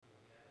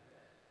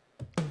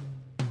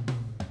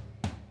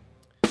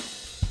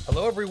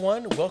Hello,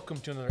 everyone.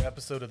 Welcome to another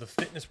episode of the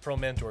Fitness Pro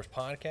Mentors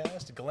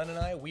podcast. Glenn and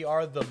I, we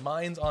are the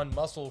Minds on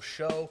Muscle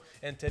show,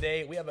 and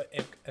today we have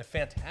a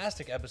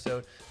fantastic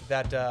episode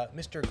that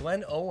Mr.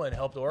 Glenn Owen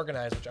helped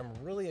organize, which I'm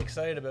really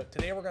excited about.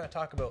 Today we're going to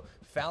talk about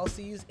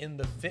fallacies in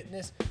the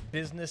fitness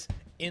business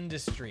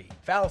industry.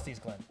 Fallacies,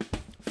 Glenn.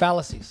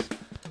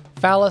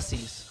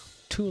 Fallacies.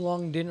 Too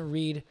long didn't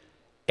read.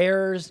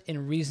 Errors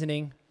in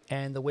reasoning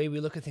and the way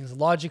we look at things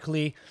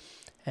logically.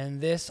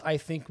 And this, I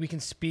think we can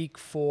speak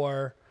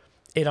for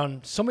it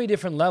on so many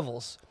different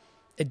levels.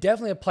 It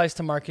definitely applies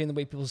to marketing, the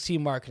way people see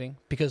marketing,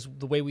 because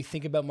the way we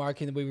think about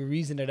marketing, the way we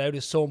reason it out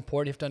is so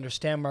important. You have to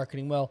understand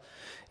marketing well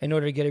in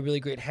order to get a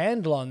really great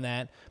handle on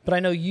that. But I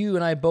know you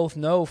and I both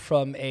know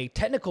from a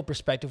technical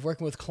perspective,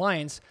 working with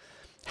clients,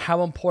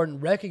 how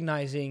important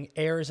recognizing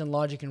errors in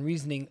logic and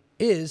reasoning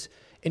is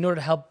in order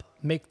to help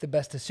make the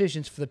best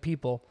decisions for the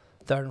people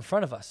that are in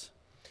front of us.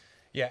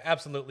 Yeah,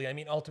 absolutely. I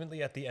mean,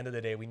 ultimately, at the end of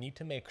the day, we need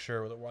to make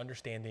sure that we're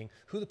understanding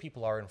who the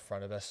people are in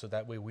front of us so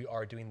that way we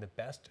are doing the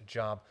best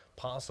job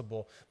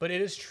possible. But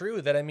it is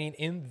true that, I mean,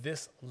 in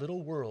this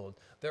little world,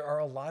 there are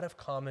a lot of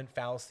common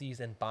fallacies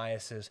and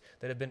biases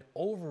that have been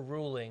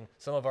overruling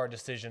some of our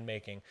decision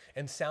making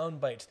and sound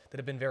bites that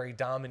have been very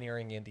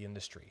domineering in the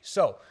industry.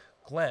 So,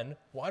 Glenn,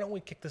 why don't we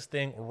kick this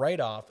thing right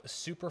off,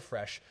 super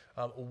fresh?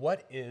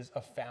 What is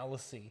a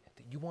fallacy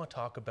that you want to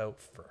talk about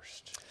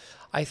first?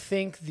 I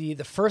think the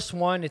first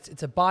one,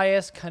 it's a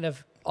bias, kind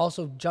of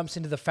also jumps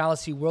into the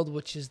fallacy world,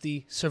 which is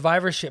the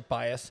survivorship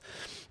bias.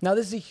 Now,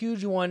 this is a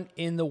huge one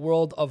in the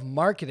world of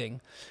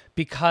marketing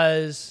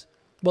because,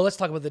 well, let's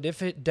talk about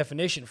the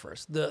definition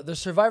first. The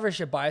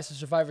survivorship bias, the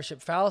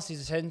survivorship fallacy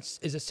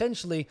is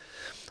essentially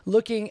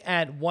looking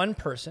at one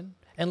person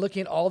and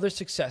looking at all their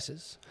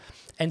successes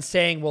and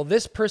saying, well,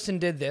 this person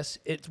did this,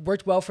 it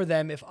worked well for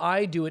them. If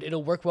I do it,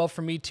 it'll work well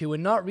for me too.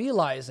 And not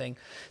realizing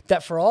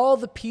that for all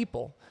the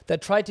people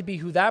that tried to be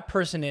who that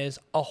person is,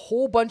 a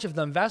whole bunch of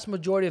them, vast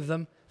majority of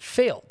them,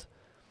 failed.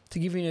 To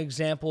give you an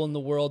example in the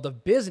world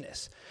of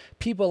business,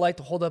 people like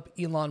to hold up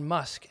Elon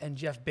Musk and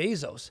Jeff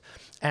Bezos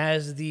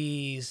as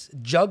these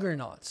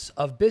juggernauts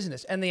of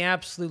business, and they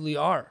absolutely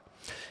are.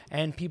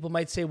 And people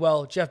might say,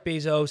 well, Jeff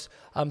Bezos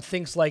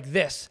thinks like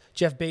this.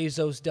 Jeff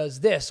Bezos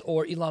does this,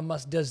 or Elon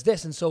Musk does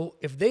this. And so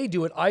if they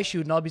do it, I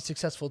should, and I'll be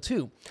successful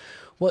too.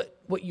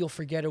 What you'll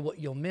forget or what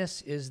you'll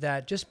miss is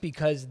that just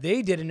because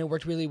they did and it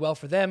worked really well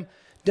for them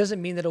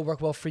doesn't mean that it'll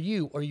work well for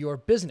you or your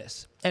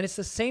business. And it's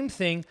the same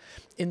thing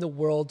in the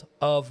world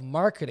of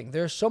marketing.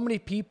 There are so many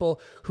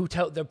people who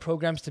tout their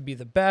programs to be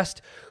the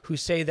best, who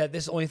say that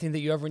this is the only thing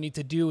that you ever need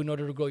to do in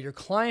order to grow your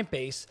client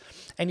base.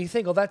 And you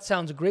think, oh, that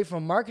sounds great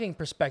from a marketing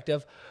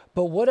perspective,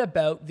 but what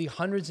about the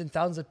hundreds and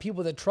thousands of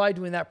people that tried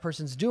doing that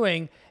person's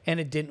doing and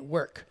it didn't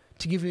work?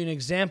 To give you an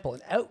example,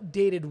 an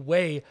outdated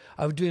way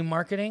of doing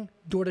marketing,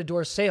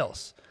 door-to-door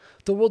sales.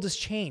 The world has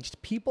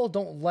changed. People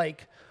don't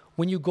like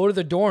when you go to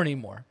the door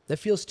anymore. That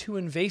feels too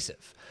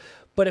invasive.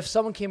 But if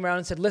someone came around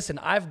and said, listen,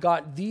 I've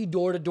got the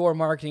door-to-door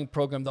marketing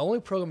program, the only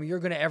program you're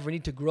going to ever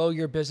need to grow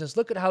your business.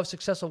 Look at how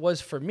successful it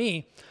was for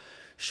me.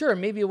 Sure,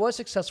 maybe it was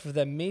successful for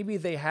them. Maybe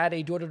they had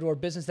a door-to-door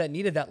business that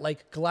needed that,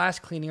 like glass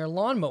cleaning or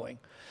lawn mowing.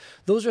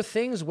 Those are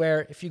things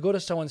where if you go to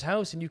someone's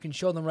house and you can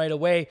show them right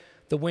away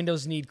the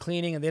windows need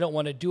cleaning and they don't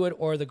want to do it,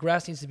 or the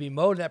grass needs to be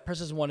mowed and that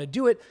person doesn't want to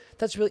do it,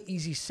 that's a really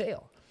easy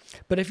sale.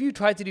 But if you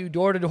try to do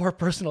door-to-door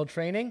personal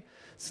training,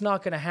 it's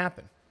not going to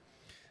happen.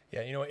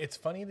 Yeah, you know, it's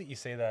funny that you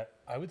say that.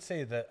 I would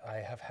say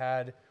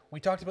that we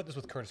talked about this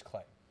with Curtis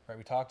Clay, right?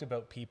 We talked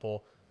about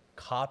people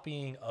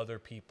copying other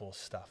people's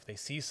stuff. They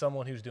see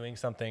someone who's doing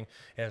something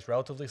and it's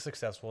relatively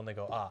successful and they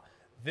go,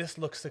 this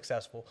looks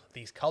successful.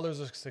 These colors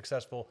are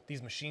successful.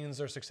 These machines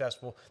are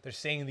successful. They're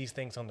saying these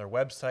things on their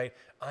website.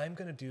 I'm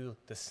going to do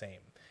the same.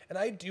 And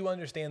I do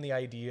understand the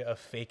idea of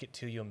fake it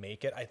till you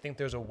make it. I think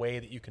there's a way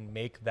that you can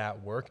make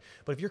that work.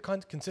 But if you're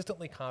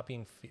consistently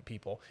copying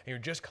people and you're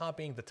just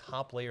copying the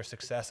top layer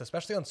success,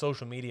 especially on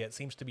social media, it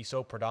seems to be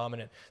so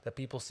predominant that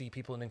people see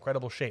people in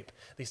incredible shape.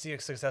 They see a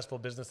successful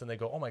business and they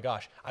go, oh my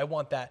gosh, I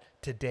want that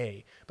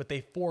today. But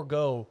they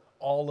forego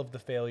all of the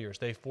failures.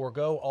 They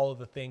forego all of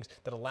the things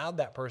that allowed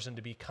that person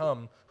to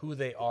become who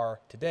they are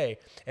today.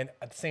 And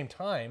at the same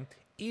time,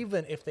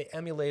 even if they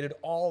emulated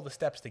all the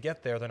steps to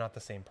get there, they're not the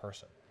same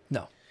person.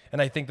 No.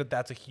 And I think that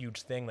that's a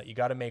huge thing, that you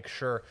got to make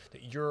sure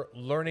that you're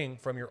learning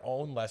from your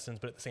own lessons,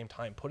 but at the same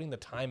time, putting the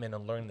time in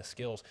and learning the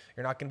skills.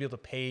 You're not going to be able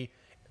to pay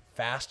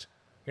fast.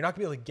 You're not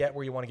going to be able to get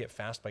where you want to get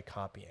fast by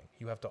copying.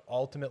 You have to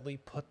ultimately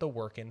put the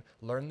work in,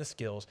 learn the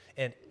skills,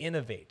 and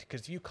innovate.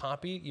 Because if you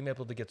copy, you may be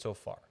able to get so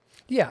far.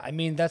 Yeah, I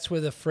mean, that's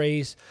where the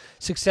phrase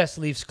success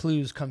leaves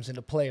clues comes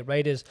into play,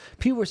 right? Is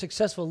people who are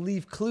successful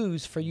leave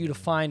clues for you to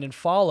find and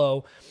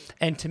follow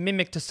and to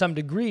mimic to some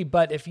degree.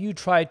 But if you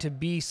try to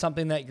be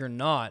something that you're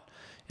not,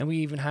 and we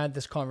even had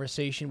this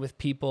conversation with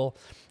people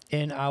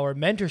in our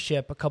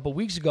mentorship a couple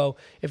weeks ago.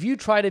 If you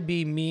try to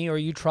be me or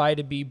you try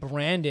to be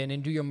Brandon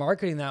and do your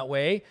marketing that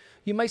way,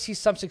 you might see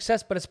some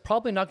success, but it's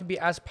probably not going to be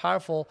as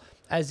powerful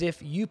as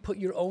if you put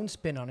your own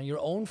spin on it, your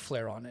own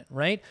flair on it,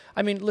 right?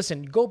 I mean,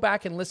 listen, go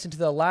back and listen to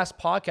the last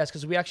podcast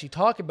because we actually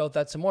talk about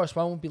that some more, so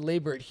I won't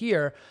belabor it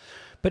here.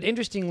 But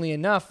interestingly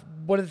enough,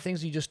 one of the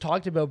things you just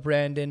talked about,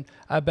 Brandon,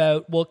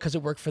 about, well, because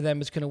it worked for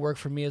them, it's going to work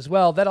for me as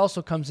well. That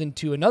also comes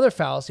into another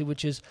fallacy,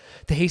 which is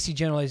the hasty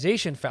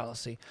generalization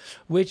fallacy,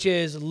 which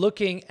is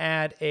looking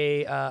at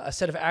a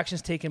set of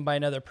actions taken by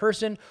another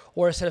person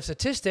or a set of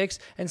statistics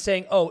and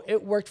saying, oh,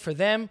 it worked for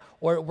them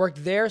or it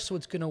worked there, so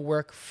it's going to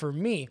work for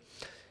me.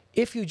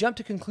 If you jump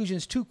to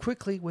conclusions too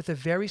quickly with a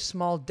very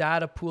small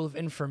data pool of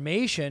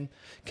information,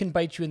 can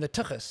bite you in the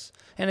tuchus.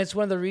 And it's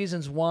one of the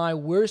reasons why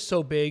we're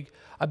so big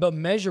about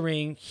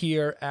measuring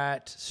here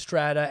at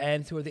Strata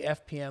and through the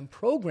FPM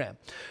program.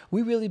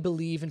 We really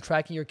believe in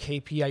tracking your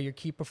KPI, your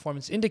key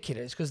performance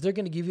indicators, because they're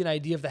going to give you an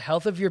idea of the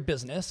health of your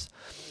business,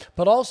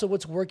 but also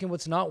what's working,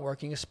 what's not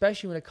working,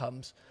 especially when it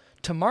comes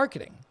to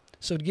marketing.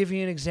 So to give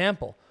you an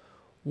example,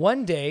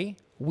 one day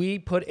we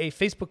put a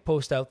Facebook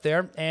post out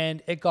there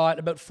and it got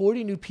about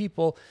 40 new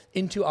people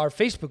into our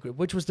Facebook group,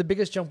 which was the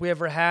biggest jump we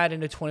ever had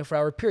in a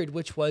 24-hour period,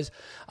 which was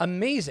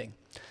amazing.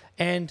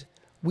 And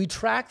we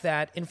track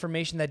that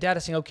information, that data,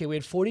 saying, okay, we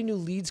had 40 new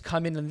leads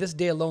come in on this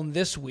day alone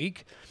this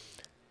week.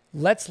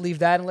 Let's leave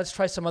that and let's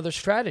try some other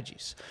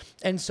strategies.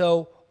 And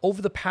so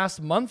over the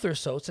past month or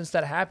so, since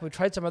that happened, we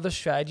tried some other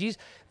strategies.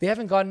 They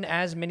haven't gotten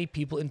as many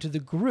people into the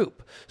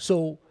group.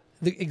 So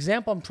the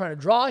example I'm trying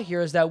to draw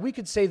here is that we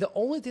could say the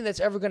only thing that's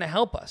ever going to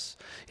help us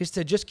is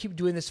to just keep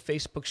doing this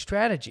Facebook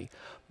strategy.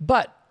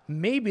 But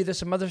maybe there's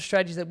some other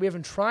strategies that we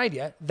haven't tried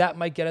yet that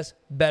might get us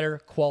better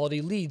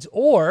quality leads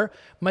or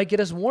might get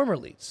us warmer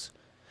leads.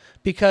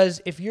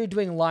 Because if you're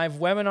doing live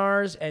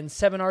webinars and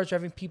seminars or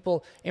having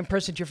people in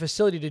person to your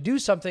facility to do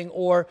something,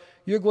 or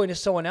you're going to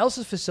someone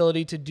else's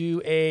facility to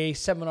do a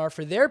seminar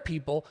for their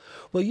people,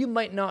 well, you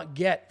might not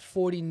get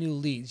 40 new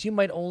leads. You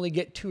might only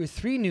get 2 or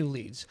 3 new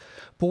leads.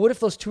 But what if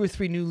those 2 or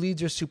 3 new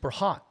leads are super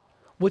hot?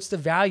 What's the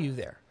value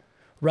there?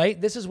 Right?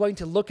 This is wanting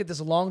to look at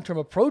this long-term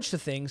approach to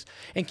things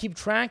and keep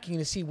tracking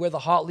to see where the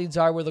hot leads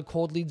are, where the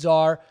cold leads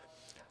are,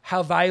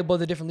 how valuable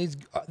the different leads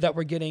that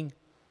we're getting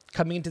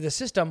coming into the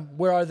system,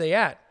 where are they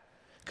at?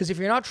 Because if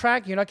you're not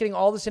tracking, you're not getting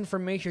all this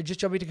information, you're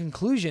just jumping to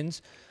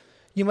conclusions,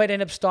 you might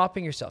end up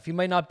stopping yourself. You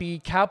might not be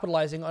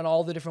capitalizing on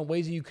all the different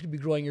ways that you could be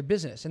growing your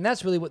business. And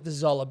that's really what this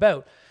is all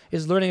about,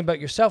 is learning about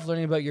yourself,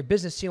 learning about your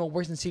business, seeing what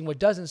works and seeing what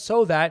doesn't,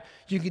 so that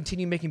you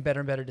continue making better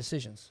and better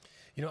decisions.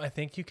 You know, I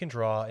think you can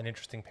draw an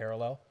interesting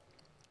parallel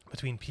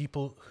between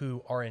people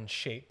who are in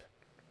shape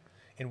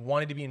and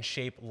wanting to be in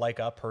shape like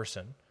a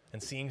person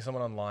and seeing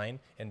someone online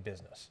and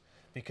business.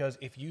 Because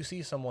if you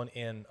see someone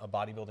in a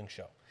bodybuilding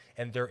show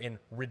and they're in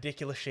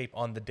ridiculous shape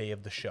on the day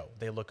of the show,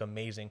 they look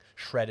amazing,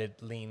 shredded,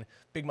 lean,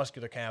 big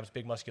muscular calves,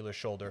 big muscular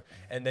shoulder,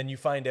 and then you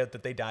find out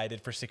that they dieted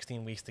for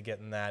 16 weeks to get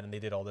in that and they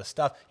did all this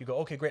stuff, you go,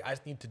 okay, great, I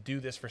just need to do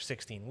this for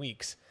 16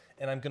 weeks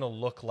and I'm going to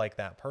look like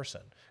that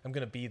person. I'm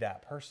going to be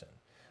that person.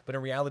 But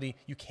in reality,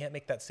 you can't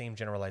make that same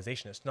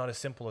generalization. It's not as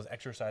simple as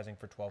exercising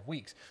for 12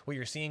 weeks. What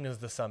you're seeing is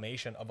the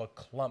summation of a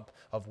clump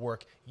of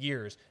work,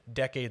 years,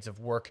 decades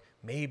of work,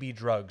 maybe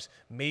drugs,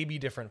 maybe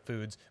different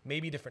foods,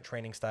 maybe different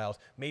training styles,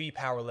 maybe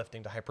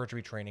powerlifting to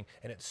hypertrophy training,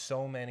 and it's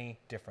so many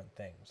different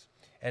things.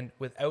 And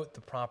without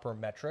the proper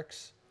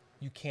metrics,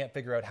 you can't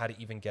figure out how to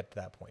even get to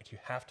that point. You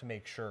have to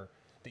make sure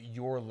that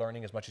you're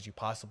learning as much as you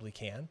possibly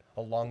can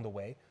along the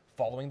way,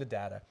 following the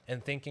data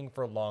and thinking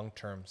for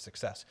long-term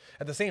success.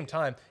 At the same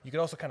time, you could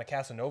also kind of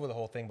Casanova the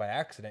whole thing by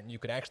accident. And you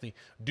could actually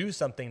do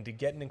something to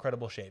get in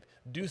incredible shape,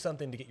 do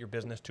something to get your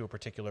business to a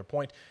particular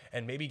point,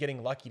 and maybe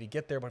getting lucky to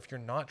get there. But if you're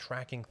not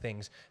tracking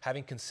things,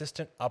 having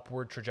consistent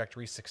upward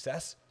trajectory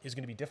success is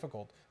going to be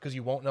difficult because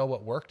you won't know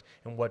what worked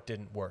and what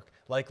didn't work.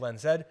 Like Len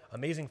said,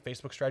 amazing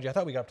Facebook strategy. I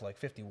thought we got up to like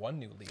 51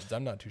 new leads.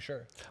 I'm not too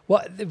sure.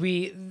 Well,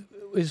 it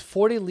was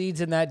 40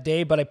 leads in that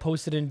day, but I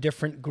posted in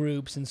different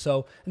groups. And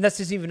that's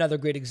just even another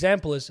great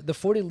example is the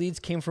 40 leads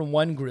came from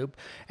one group.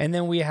 And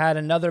then we had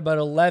another about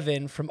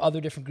 11 from other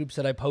different groups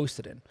that I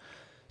posted in.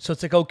 So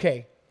it's like,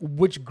 okay,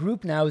 which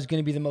group now is going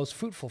to be the most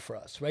fruitful for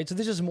us, right? So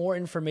this is more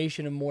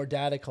information and more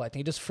data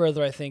collecting. It just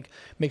further, I think,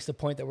 makes the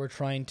point that we're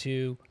trying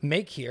to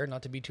make here,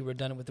 not to be too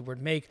redundant with the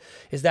word make,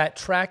 is that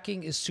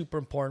tracking is super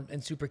important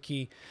and super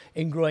key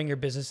in growing your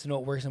business to know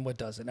what works and what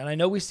doesn't. And I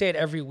know we say it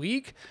every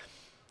week.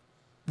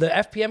 The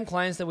FPM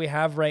clients that we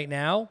have right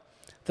now,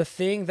 the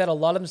thing that a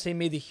lot of them say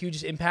made the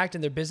hugest impact in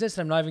their business,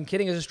 and I'm not even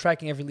kidding, is just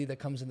tracking every lead that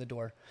comes in the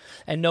door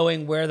and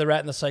knowing where they're at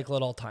in the cycle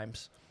at all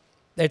times.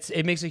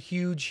 It makes a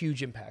huge,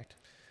 huge impact.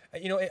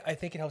 You know, I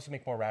think it helps you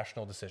make more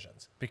rational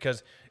decisions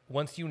because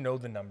once you know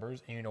the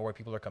numbers and you know where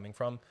people are coming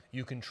from,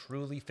 you can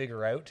truly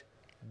figure out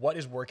what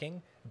is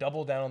working,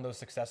 double down on those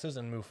successes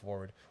and move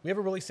forward. We have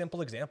a really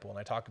simple example, and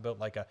I talk about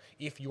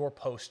if your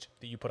post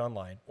that you put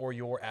online or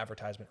your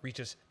advertisement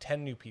reaches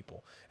 10 new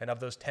people, and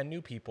of those 10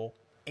 new people,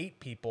 8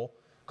 people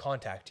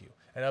contact you.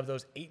 And of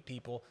those 8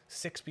 people,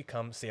 6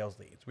 become sales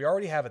leads. We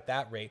already have at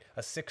that rate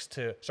a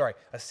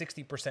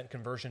 60%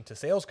 conversion to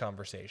sales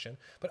conversation.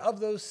 But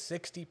of those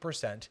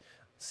 60%,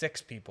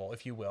 6 people,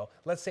 if you will,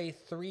 let's say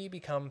 3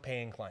 become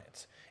paying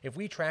clients. If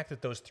we track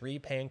that those 3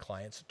 paying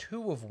clients,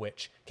 2 of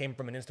which came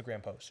from an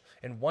Instagram post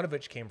and 1 of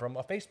which came from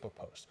a Facebook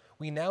post,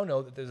 we now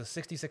know that there's a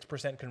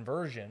 66%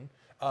 conversion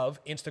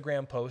of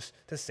Instagram posts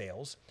to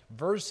sales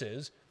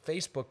versus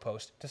Facebook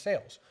post to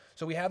sales.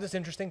 So we have this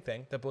interesting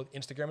thing that both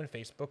Instagram and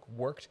Facebook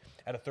worked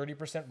at a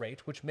 30%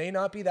 rate, which may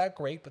not be that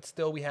great, but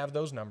still we have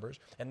those numbers.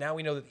 And now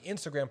we know that the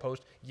Instagram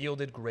post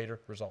yielded greater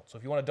results. So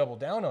if you want to double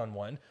down on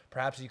one,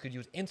 perhaps you could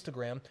use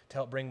Instagram to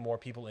help bring more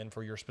people in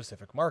for your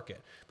specific market.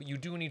 But you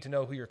do need to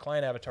know who your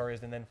client avatar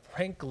is, and then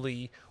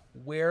frankly,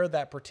 where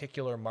that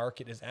particular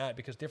market is at,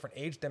 because different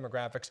age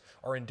demographics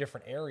are in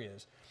different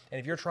areas.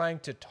 And if you're trying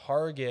to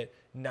target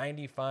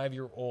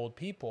 95-year-old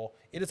people,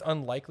 it is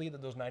unlikely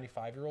that those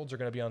 95-year-olds are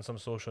going to be on some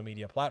social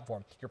media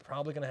platform. You're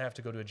probably going to have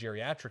to go to a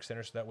geriatric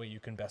center so that way you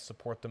can best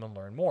support them and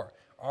learn more.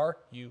 Are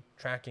you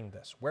tracking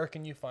this? Where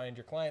can you find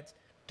your clients?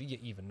 Do you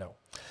even know?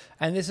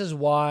 And this is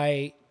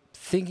why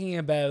thinking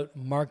about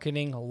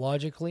marketing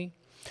logically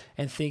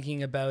and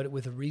thinking about it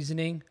with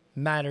reasoning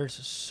matters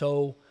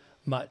so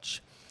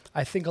much.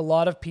 I think a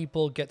lot of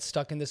people get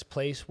stuck in this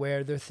place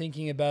where they're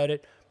thinking about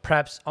it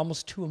perhaps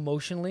almost too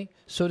emotionally,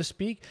 so to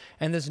speak.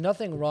 And there's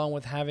nothing wrong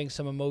with having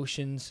some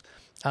emotions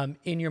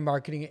in your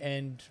marketing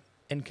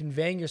and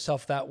conveying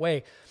yourself that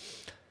way.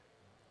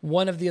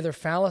 One of the other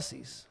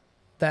fallacies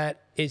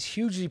that is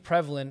hugely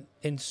prevalent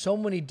in so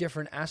many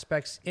different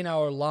aspects in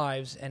our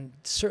lives, and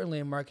certainly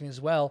in marketing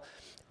as well,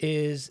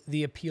 is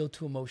the appeal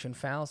to emotion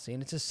fallacy.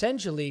 And it's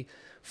essentially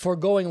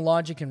foregoing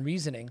logic and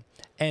reasoning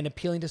and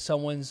appealing to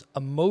someone's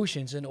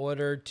emotions in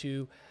order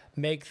to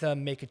make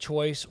them make a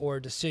choice or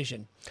a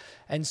decision.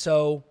 And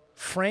so,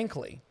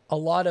 frankly, a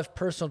lot of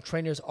personal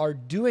trainers are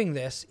doing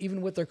this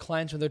even with their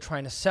clients when they're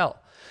trying to sell.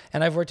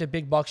 And I've worked at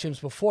big box gyms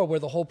before where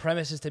the whole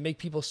premise is to make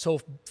people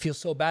feel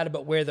so bad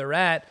about where they're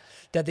at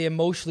that they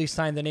emotionally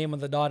sign the name on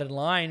the dotted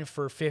line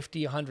for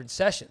 50, 100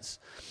 sessions.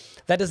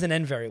 That doesn't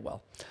end very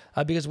well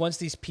because once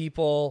these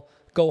people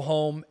go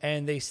home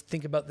and they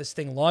think about this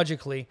thing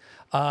logically,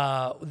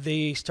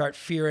 they start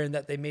fearing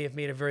that they may have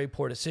made a very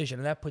poor decision.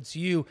 And that puts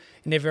you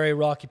in a very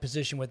rocky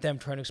position with them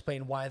trying to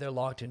explain why they're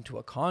locked into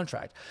a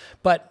contract.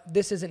 But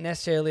this isn't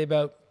necessarily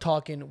about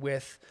talking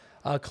with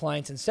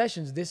clients and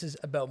sessions. This is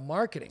about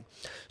marketing.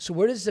 So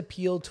where does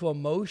appeal to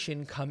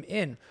emotion come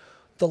in?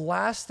 The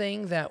last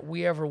thing that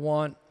we ever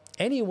want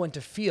anyone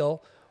to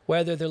feel,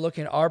 whether they're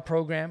looking at our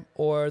program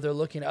or they're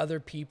looking at other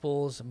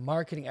people's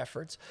marketing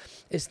efforts,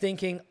 is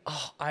thinking,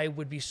 oh, I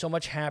would be so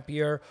much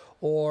happier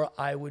or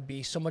I would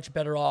be so much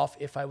better off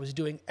if I was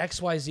doing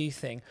XYZ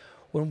thing.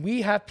 When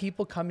we have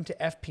people come into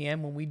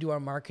FPM, when we do our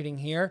marketing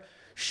here,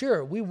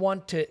 sure, we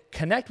want to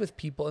connect with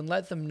people and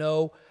let them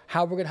know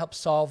how we're going to help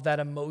solve that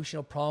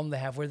emotional problem they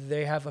have, whether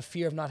they have a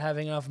fear of not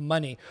having enough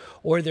money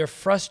or they're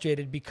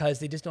frustrated because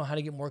they just don't know how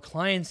to get more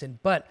clients in.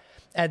 But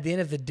at the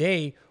end of the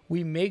day,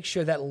 we make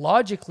sure that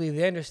logically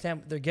they understand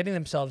what they're getting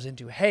themselves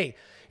into. Hey,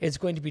 it's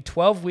going to be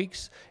 12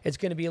 weeks. It's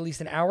going to be at least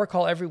an hour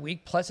call every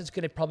week. Plus, it's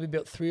going to probably be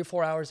about 3 or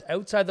 4 hours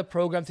outside the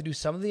program to do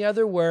some of the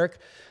other work.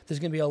 There's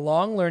going to be a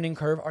long learning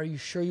curve. Are you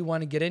sure you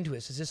want to get into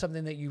this? Is this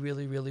something that you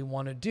really, really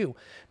want to do?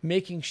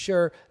 Making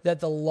sure that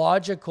the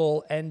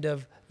logical end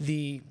of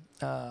the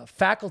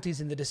faculties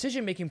in the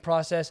decision-making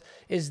process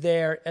is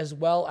there, as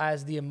well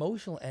as the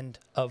emotional end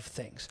of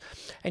things.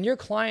 And your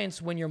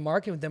clients, when you're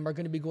marketing with them, are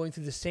going to be going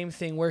through the same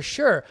thing where,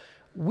 sure,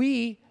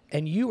 we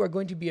and you are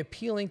going to be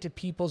appealing to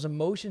people's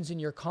emotions in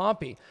your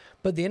copy.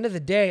 But at the end of the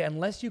day,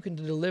 unless you can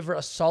deliver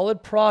a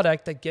solid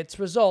product that gets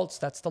results,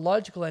 that's the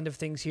logical end of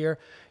things here,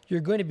 you're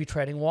going to be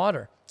treading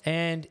water.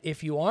 And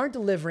if you aren't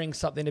delivering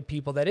something to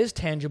people that is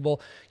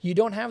tangible, you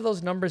don't have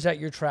those numbers that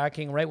you're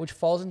tracking, right? Which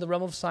falls in the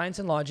realm of science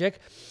and logic.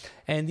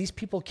 And these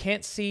people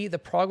can't see the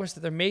progress that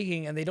they're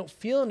making and they don't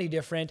feel any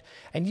different.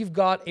 And you've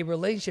got a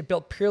relationship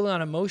built purely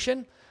on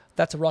emotion.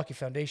 That's a rocky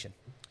foundation.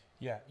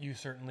 Yeah, you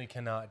certainly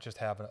cannot just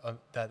have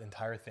that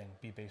entire thing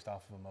be based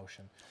off of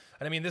emotion.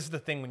 And I mean, this is the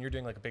thing when you're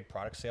doing like a big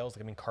product sales,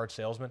 like car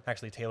salesman,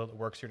 actually Taylor that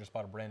works here just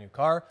bought a brand new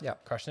car. Yeah.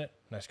 Crushing it.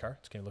 Nice car.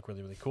 It's going to look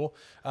really, really cool.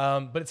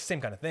 But it's the same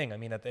kind of thing. I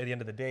mean, at the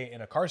end of the day,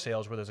 in a car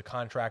sales where there's a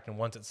contract and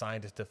once it's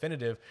signed, it's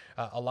definitive,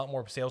 a lot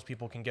more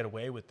salespeople can get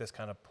away with this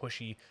kind of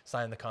pushy,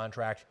 sign the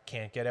contract,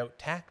 can't get out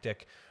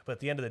tactic. But at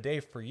the end of the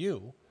day, for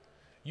you,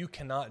 you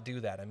cannot do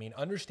that. I mean,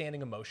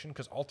 understanding emotion,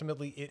 because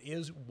ultimately it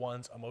is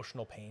one's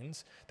emotional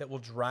pains that will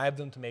drive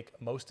them to make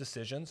most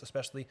decisions,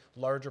 especially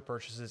larger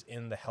purchases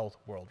in the health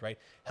world, right?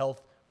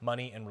 Health,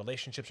 money, and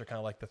relationships are kind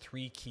of like the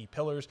 3 key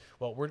pillars.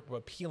 Well, we're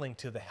appealing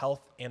to the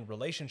health and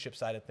relationship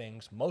side of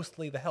things,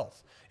 mostly the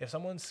health. If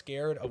someone's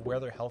scared of where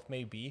their health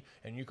may be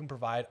and you can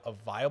provide a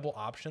viable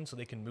option so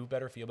they can move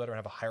better, feel better, and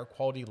have a higher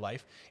quality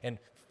life and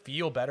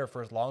feel better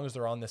for as long as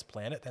they're on this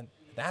planet, then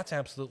that's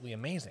absolutely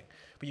amazing.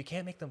 But you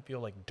can't make them feel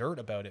like dirt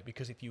about it,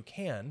 because if you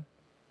can,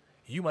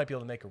 you might be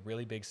able to make a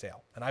really big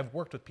sale. And I've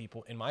worked with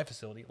people in my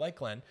facility, like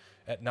Glenn,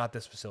 at not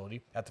this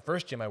facility, at the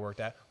first gym I worked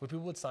at, where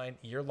people would sign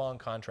year-long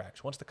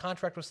contracts. Once the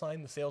contract was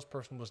signed, the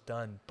salesperson was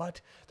done,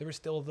 but there was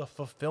still the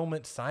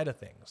fulfillment side of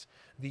things.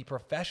 The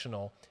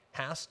professional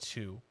has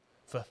to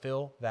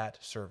fulfill that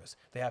service.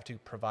 They have to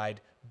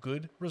provide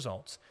good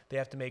results. They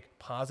have to make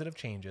positive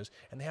changes,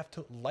 and they have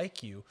to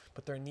like you,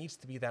 but there needs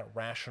to be that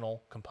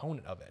rational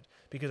component of it.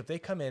 Because if they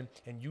come in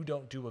and you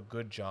don't do a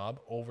good job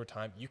over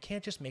time, you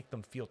can't just make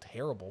them feel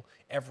terrible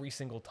every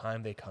single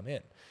time they come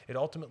in. It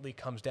ultimately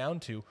comes down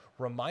to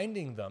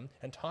reminding them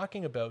and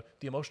talking about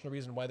the emotional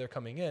reason why they're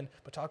coming in,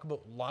 but talk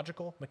about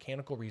logical,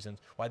 mechanical reasons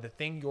why the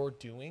thing you're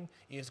doing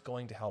is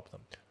going to help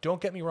them.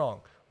 Don't get me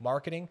wrong.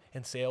 Marketing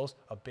and sales,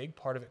 a big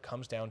part of it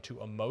comes down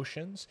to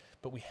emotions,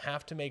 but we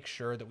have to make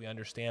sure that we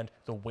understand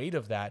the weight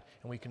of that,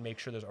 and we can make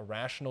sure there's a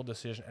rational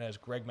decision. And as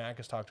Greg Mack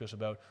has talked to us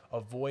about,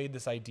 avoid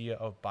this idea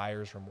of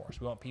buyer's remorse.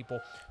 We want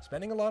people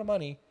spending a lot of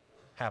money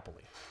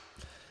happily.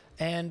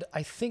 And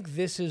I think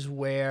this is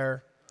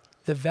where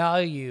the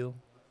value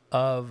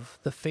of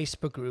the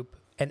Facebook group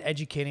and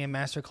educating in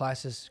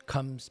masterclasses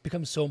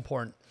becomes so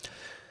important.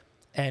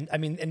 And I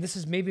mean, and this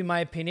is maybe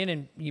my opinion,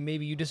 and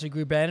maybe you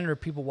disagree, Brandon, or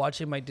people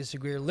watching might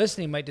disagree, or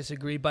listening might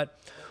disagree. But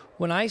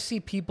when I see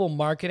people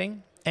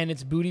marketing and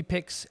it's booty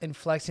pics and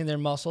flexing their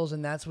muscles,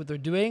 and that's what they're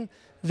doing,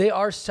 they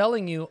are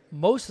selling you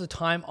most of the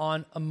time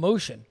on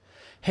emotion.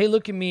 Hey,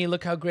 look at me,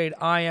 look how great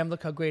I am,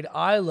 look how great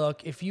I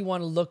look. If you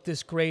want to look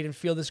this great and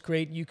feel this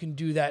great, you can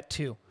do that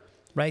too,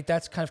 right?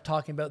 That's kind of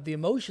talking about the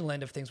emotional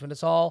end of things when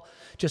it's all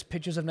just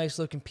pictures of nice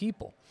looking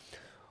people.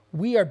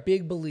 We are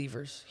big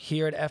believers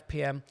here at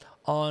FPM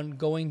on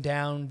going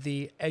down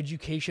the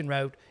education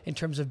route in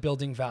terms of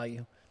building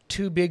value.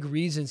 Two big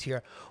reasons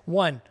here.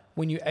 One,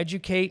 when you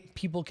educate,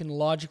 people can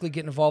logically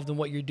get involved in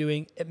what you're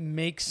doing. It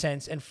makes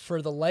sense. And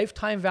for the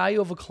lifetime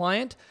value of a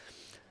client,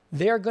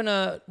 they're going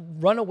to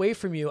run away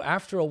from you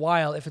after a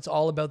while if it's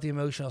all about the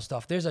emotional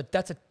stuff. That's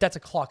a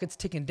clock. It's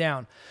ticking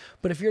down.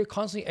 But if you're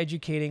constantly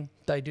educating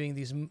by doing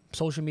these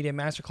social media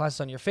masterclasses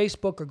on your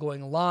Facebook or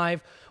going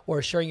live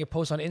or sharing your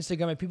posts on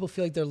Instagram, and people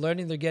feel like they're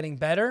learning, they're getting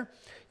better,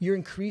 you're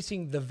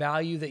increasing the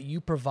value that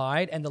you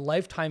provide and the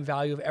lifetime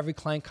value of every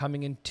client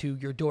coming into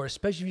your door,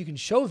 especially if you can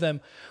show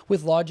them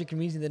with logic and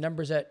reasoning the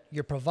numbers that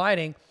you're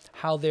providing,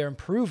 how they're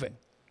improving.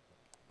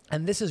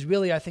 And this is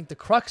really, I think, the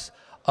crux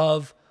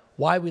of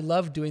why we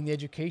love doing the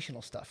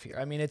educational stuff here.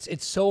 I mean,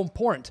 it's so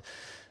important.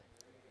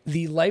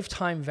 The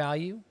lifetime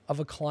value of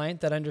a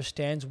client that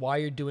understands why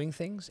you're doing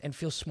things and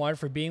feels smart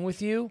for being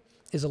with you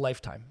is a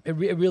lifetime. It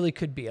really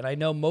could be. And I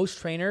know most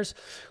trainers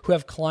who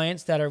have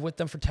clients that are with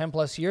them for 10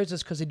 plus years,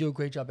 it's because they do a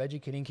great job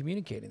educating and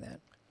communicating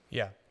that.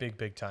 Yeah,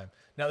 big time.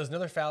 Now, there's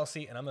another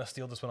fallacy, and I'm going to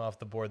steal this one off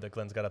the board that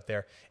Glenn's got up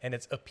there, and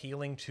it's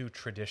appealing to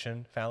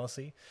tradition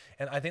fallacy.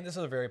 And I think this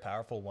is a very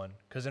powerful one,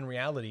 because in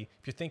reality,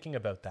 if you're thinking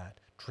about that,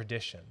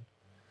 tradition,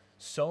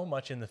 so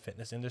much in the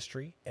fitness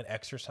industry and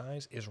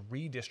exercise is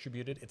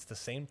redistributed. It's the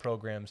same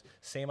programs,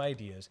 same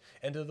ideas,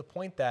 and to the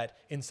point that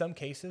in some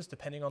cases,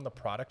 depending on the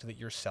product that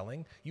you're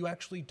selling, you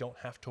actually don't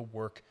have to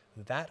work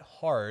that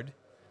hard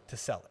to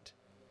sell it.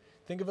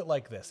 Think of it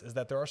like this, is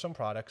that there are some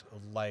products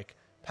like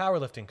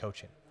powerlifting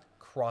coaching,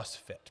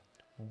 CrossFit,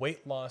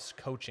 weight loss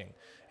coaching.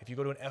 If you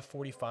go to an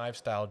F45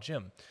 style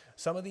gym,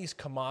 some of these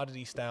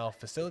commodity style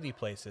facility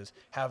places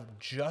have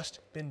just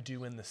been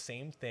doing the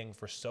same thing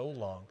for so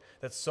long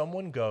that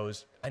someone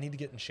goes, I need to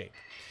get in shape.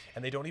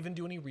 And they don't even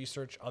do any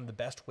research on the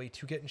best way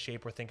to get in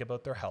shape or think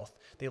about their health.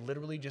 They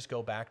literally just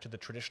go back to the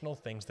traditional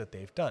things that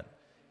they've done.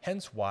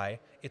 Hence why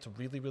it's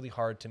really, really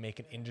hard to make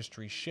an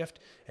industry shift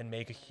and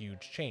make a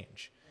huge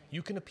change.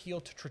 You can appeal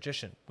to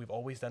tradition. We've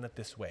always done it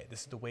this way.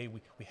 This is the way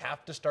we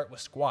have to start with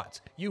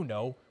squats. You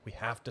know, we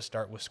have to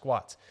start with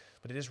squats.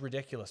 But it is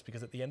ridiculous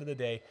because at the end of the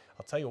day,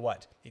 I'll tell you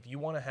what, if you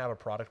want to have a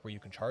product where you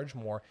can charge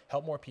more,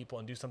 help more people,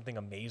 and do something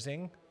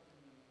amazing,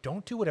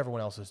 don't do what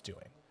everyone else is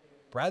doing.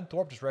 Brad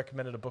Thorpe just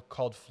recommended a book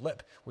called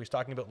Flip, where he's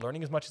talking about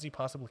learning as much as he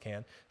possibly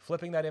can,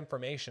 flipping that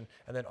information,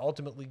 and then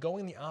ultimately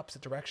going the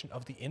opposite direction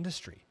of the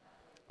industry.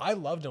 I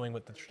love knowing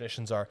what the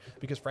traditions are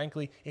because,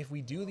 frankly, if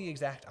we do the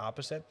exact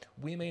opposite,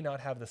 we may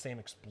not have the same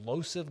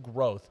explosive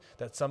growth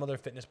that some other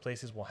fitness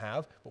places will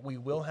have, but we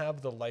will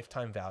have the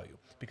lifetime value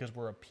because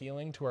we're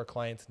appealing to our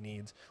clients'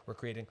 needs. We're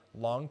creating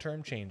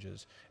long-term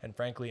changes. And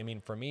frankly, I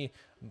mean, for me,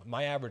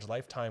 my average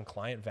lifetime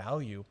client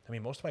value, I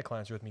mean, most of my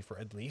clients are with me for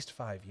at least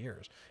 5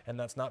 years. And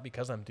that's not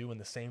because I'm doing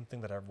the same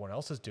thing that everyone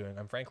else is doing.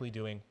 I'm frankly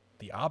doing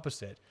the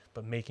opposite,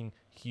 but making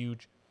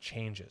huge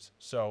changes.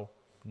 So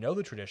know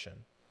the tradition,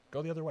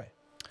 go the other way.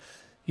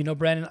 You know,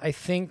 Brandon, I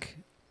think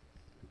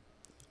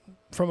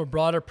from a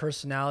broader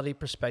personality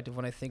perspective,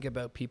 when I think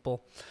about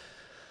people,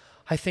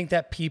 I think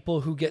that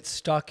people who get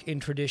stuck in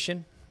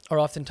tradition are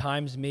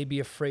oftentimes maybe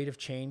afraid of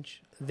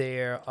change.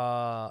 They're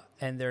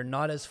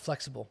not as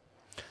flexible.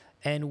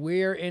 And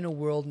we're in a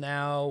world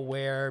now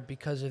where,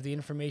 because of the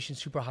information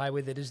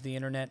superhighway that is the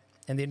internet,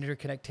 and the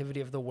interconnectivity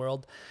of the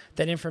world,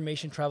 that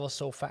information travels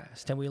so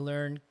fast, and we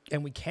learn,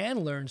 and we can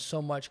learn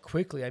so much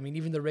quickly. I mean,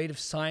 even the rate of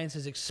science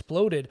has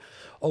exploded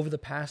over the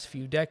past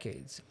few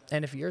decades.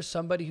 And if you're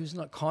somebody who's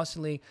not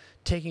constantly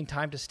taking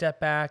time to step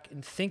back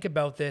and think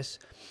about this,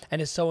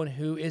 and is someone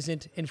who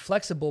isn't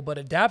inflexible but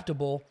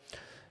adaptable,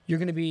 you're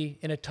going to be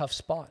in a tough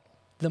spot.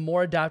 The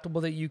more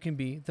adaptable that you can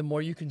be, the more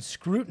you can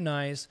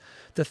scrutinize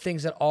the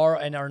things that are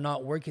and are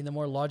not working, the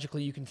more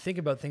logically you can think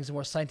about things, the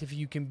more scientific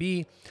you can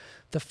be,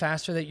 the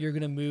faster that you're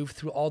going to move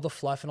through all the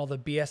fluff and all the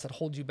BS that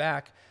holds you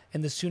back,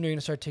 and the sooner you're going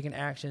to start taking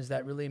actions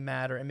that really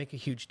matter and make a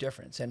huge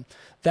difference. And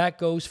that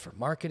goes for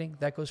marketing,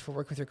 that goes for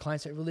working with your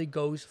clients, it really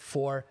goes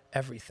for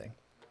everything.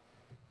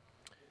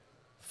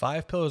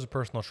 5 Pillars of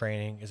Personal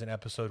Training is an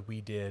episode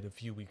we did a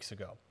few weeks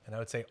ago. And I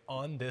would say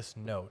on this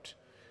note,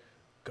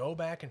 go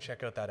back and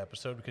check out that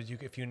episode, because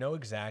if you know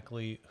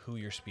exactly who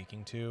you're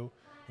speaking to,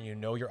 and you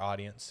know your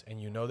audience, and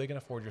you know they can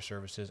afford your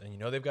services, and you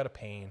know they've got a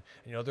pain, and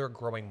you know they're a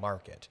growing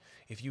market,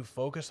 if you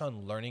focus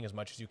on learning as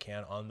much as you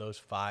can on those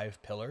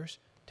 5 pillars,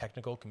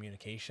 technical,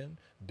 communication,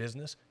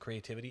 business,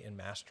 creativity, and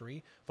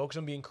mastery, focus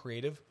on being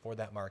creative for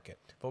that market.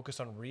 Focus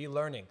on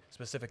relearning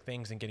specific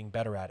things and getting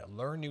better at it.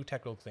 Learn new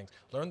technical things.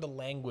 Learn the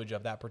language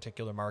of that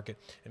particular market,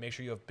 and make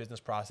sure you have business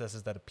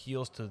processes that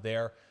appeals to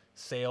their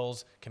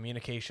sales,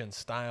 communication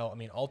style. I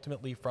mean,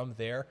 ultimately from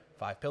there,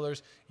 5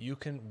 pillars, you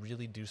can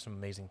really do some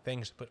amazing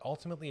things. But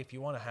ultimately, if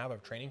you want to have a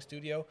training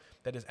studio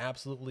that is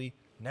absolutely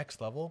next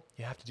level,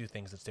 you have to do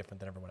things that's different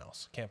than everyone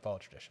else. Can't follow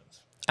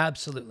traditions.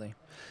 Absolutely.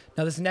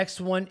 Now, this next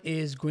one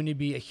is going to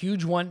be a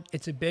huge one.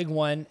 It's a big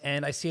one,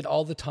 and I see it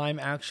all the time,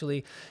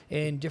 actually,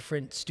 in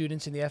different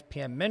students in the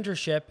FPM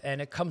mentorship,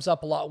 and it comes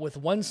up a lot with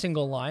one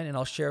single line, and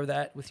I'll share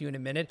that with you in a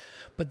minute,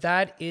 but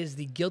that is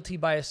the guilty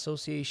by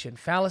association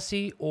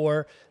fallacy,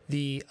 or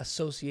the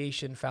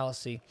association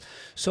fallacy.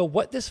 So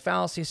what this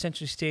fallacy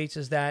essentially states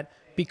is that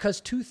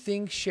because two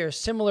things share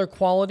similar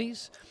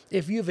qualities,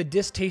 if you have a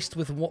distaste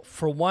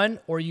for one,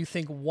 or you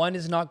think one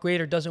is not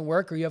great or doesn't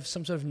work, or you have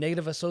some sort of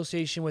negative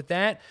association with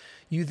that,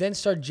 you then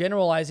start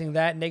generalizing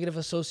that negative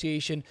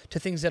association to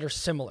things that are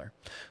similar.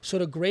 So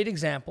a great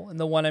example, and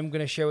the one I'm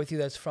going to share with you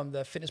that's from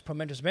the Fitness Pro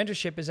Mentors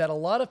mentorship, is that a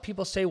lot of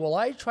people say, well,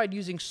 I tried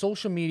using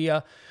social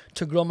media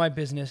to grow my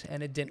business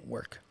and it didn't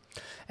work.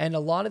 And a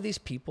lot of these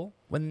people,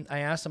 when I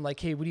ask them like,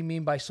 hey, what do you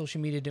mean by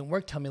social media didn't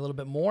work? Tell me a little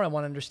bit more. I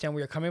want to understand where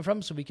you're coming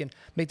from so we can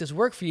make this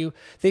work for you.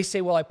 They say,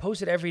 well, I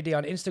posted every day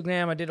on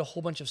Instagram. I did a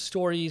whole bunch of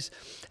stories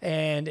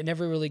and it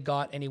never really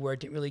got anywhere.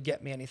 It didn't really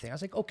get me anything. I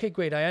was like, okay,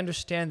 great. I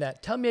understand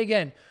that. Tell me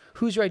again,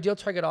 who's your ideal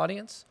target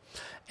audience?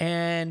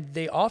 And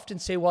they often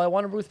say, well, I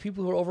want to work with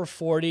people who are over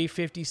 40,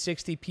 50,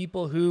 60,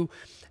 people who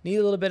need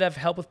a little bit of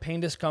help with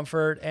pain,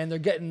 discomfort, and they're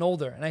getting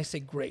older. And I say,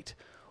 great.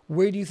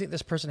 Where do you think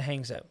this person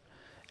hangs out?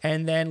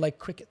 And then like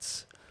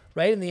crickets,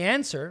 right? And the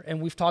answer,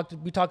 and we talk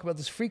about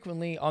this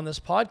frequently on this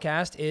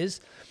podcast, is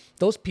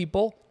those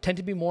people tend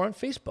to be more on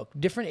Facebook.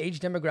 Different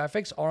age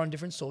demographics are on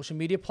different social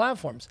media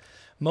platforms.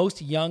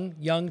 Most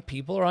young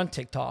people are on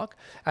TikTok.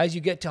 As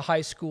you get to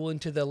high school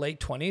into the late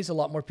 20s, a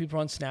lot more people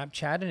are on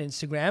Snapchat and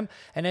Instagram.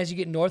 And as you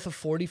get north of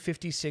 40,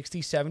 50, 60,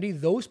 70,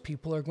 those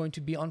people are going to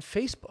be on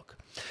Facebook.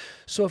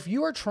 So if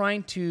you are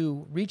trying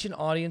to reach an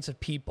audience of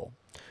people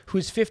who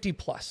is 50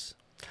 plus,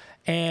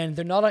 and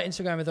they're not on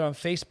Instagram, but they're on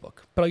Facebook,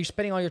 but are you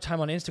spending all your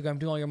time on Instagram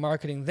doing all your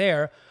marketing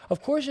there?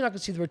 Of course, you're not going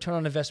to see the return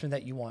on investment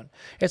that you want.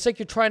 It's like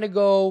you're trying to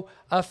go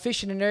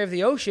fish in an area of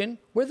the ocean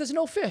where there's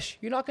no fish.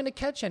 You're not going to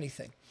catch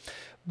anything.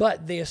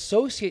 But they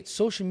associate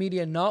social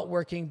media not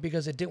working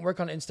because it didn't work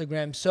on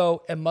Instagram,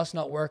 so it must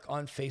not work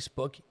on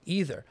Facebook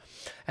either.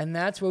 And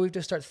that's where we have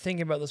to start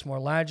thinking about this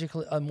more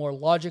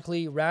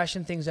logically,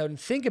 ration things out and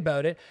think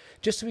about it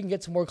just so we can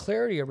get some more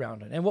clarity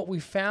around it. And what we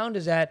found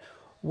is that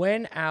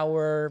when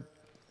our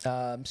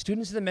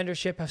students in the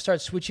mentorship have started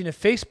switching to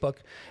Facebook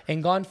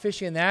and gone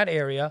fishing in that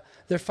area,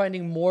 they're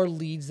finding more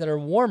leads that are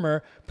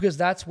warmer because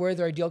that's where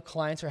their ideal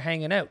clients are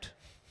hanging out.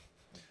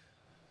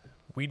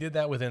 We did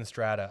that within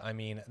Strata. I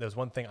mean, there's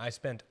one thing I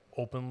spent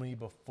openly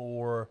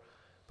before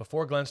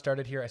Glenn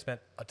started here. I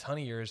spent a ton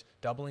of years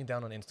doubling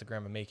down on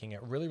Instagram and making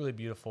it really, really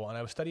beautiful. And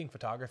I was studying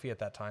photography at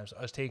that time. So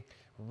I was taking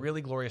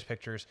really glorious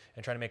pictures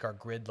and trying to make our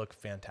grid look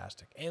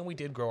fantastic. And we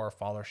did grow our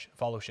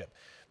followership.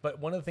 But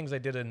one of the things I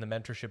did in the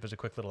mentorship as a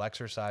quick little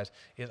exercise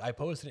is I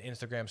posted an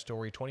Instagram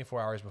story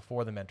 24 hours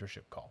before the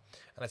mentorship call.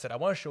 And I said, I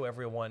want to show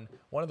everyone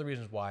one of the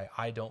reasons why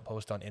I don't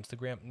post on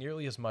Instagram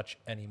nearly as much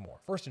anymore.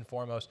 First and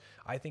foremost,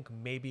 I think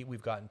maybe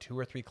we've gotten 2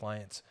 or 3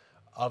 clients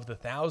of the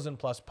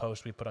 1,000+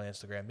 posts we put on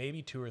Instagram,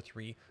 maybe 2 or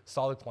 3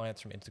 solid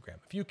clients from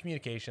Instagram, a few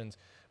communications,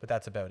 but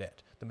that's about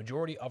it. The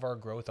majority of our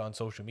growth on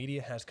social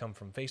media has come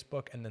from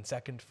Facebook, and then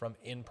second from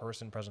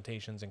in-person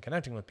presentations and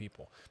connecting with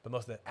people. But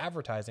most of the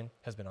advertising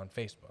has been on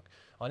Facebook.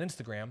 On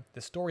Instagram,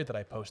 the story that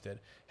I posted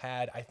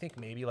had, I think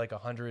maybe like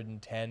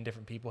 110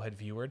 different people had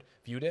viewed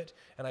it,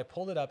 and I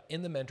pulled it up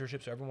in the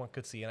mentorship so everyone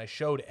could see, and I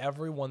showed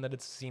everyone that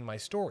had seen my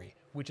story,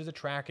 which is a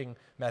tracking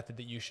method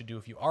that you should do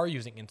if you are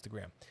using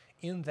Instagram.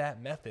 In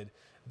that method,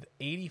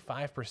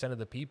 85% of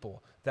the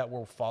people that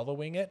were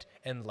following it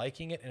and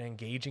liking it and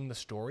engaging the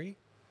story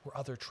were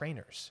other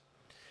trainers.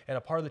 And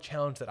a part of the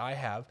challenge that I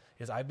have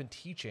is I've been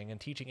teaching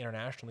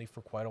internationally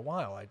for quite a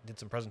while. I did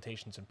some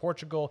presentations in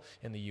Portugal,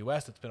 in the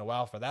US. It's been a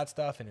while for that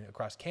stuff, and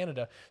across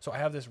Canada. So I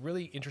have this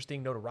really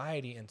interesting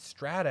notoriety, and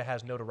Strata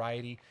has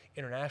notoriety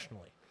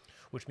internationally,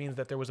 which means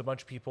that there was a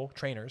bunch of people,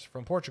 trainers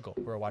from Portugal,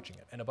 who are watching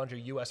it, and a bunch of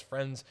US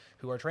friends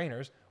who are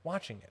trainers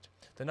watching it.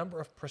 The number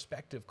of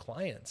prospective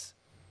clients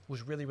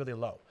was really, really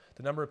low.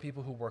 The number of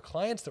people who were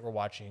clients that were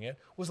watching it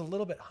was a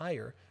little bit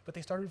higher, but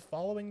they started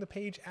following the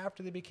page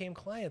after they became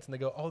clients, and they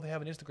go, oh, they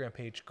have an Instagram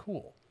page,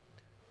 cool.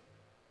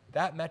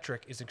 That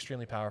metric is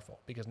extremely powerful,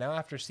 because now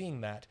after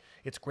seeing that,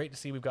 it's great to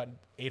see we've got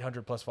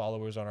 800 plus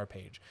followers on our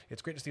page.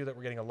 It's great to see that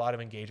we're getting a lot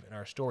of engagement in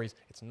our stories.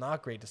 It's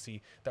not great to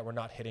see that we're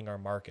not hitting our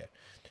market.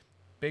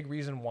 Big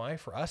reason why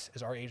for us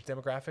is our age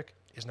demographic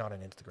is not on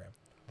Instagram.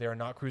 They are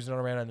not cruising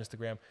around on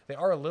Instagram. They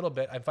are a little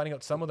bit. I'm finding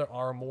out some of them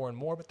are more and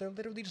more, but they're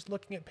literally just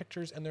looking at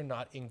pictures and they're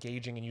not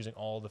engaging and using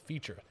all the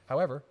features.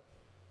 However,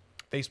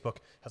 Facebook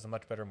has a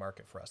much better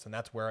market for us. And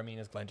that's where,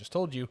 as Glenn just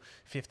told you,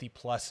 50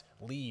 plus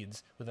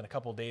leads within a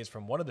couple of days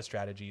from one of the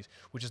strategies,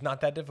 which is not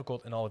that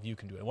difficult, and all of you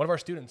can do it.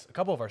 And a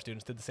couple of our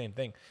students did the same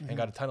thing and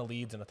got a ton of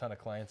leads and a ton of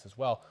clients as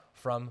well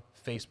from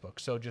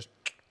Facebook. So just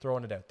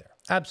throwing it out there.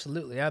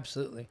 Absolutely.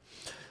 Absolutely.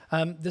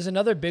 There's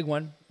another big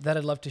one that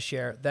I'd love to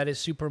share that is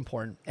super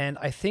important. And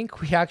I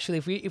think we actually,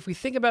 if we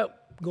think about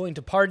going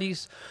to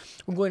parties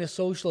or going to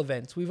social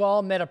events, we've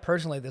all met a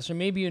person like this, or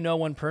maybe you know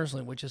one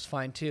personally, which is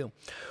fine too,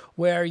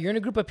 where you're in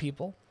a group of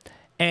people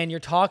and you're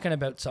talking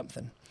about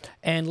something.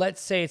 And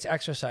let's say it's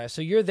exercise.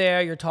 So you're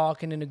there, you're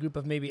talking in a group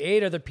of maybe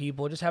 8 other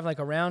people, just having like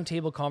a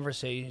roundtable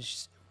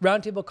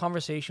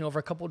conversation over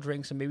a couple of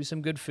drinks and maybe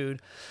some good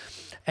food.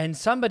 And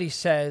somebody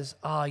says,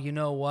 you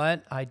know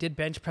what? I did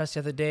bench press the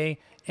other day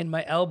and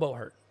my elbow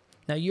hurt.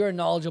 Now you're a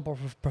knowledgeable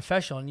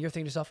professional and you're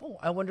thinking to yourself,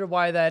 I wonder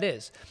why that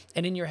is.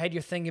 And in your head,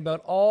 you're thinking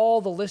about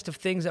all the list of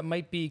things that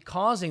might be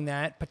causing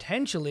that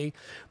potentially,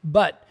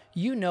 but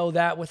you know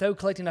that without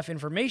collecting enough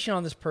information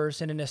on this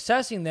person and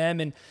assessing them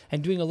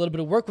and doing a little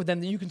bit of work with them,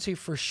 that you can say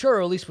for sure,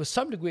 or at least with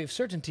some degree of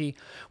certainty,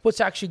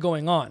 what's actually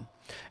going on.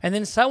 And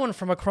then someone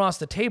from across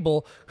the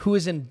table who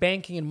is in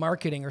banking and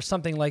marketing or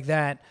something like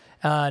that,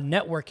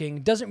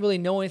 networking, doesn't really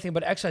know anything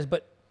about exercise,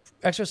 but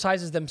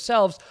exercises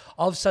themselves,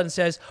 all of a sudden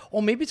says,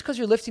 maybe it's because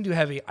you're lifting too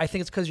heavy. I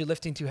think it's because you're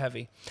lifting too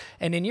heavy.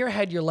 And in your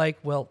head, you're like,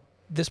 well,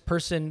 this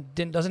person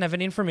doesn't have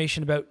any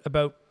information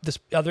about this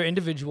other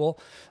individual.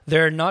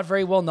 They're not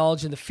very well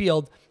knowledgeable in the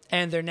field,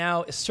 and they're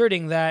now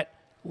asserting that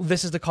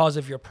this is the cause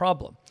of your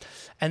problem.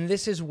 And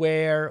this is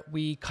where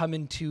we come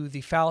into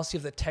the fallacy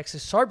of the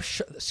Texas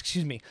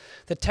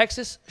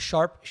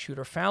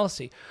sharpshooter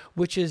fallacy,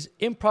 which is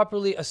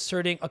improperly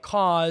asserting a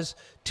cause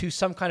to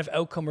some kind of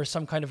outcome or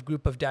some kind of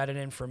group of data and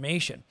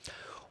information.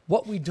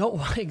 What we don't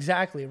want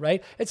exactly,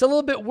 right? It's a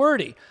little bit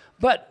wordy,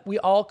 but we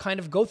all kind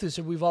of go through this,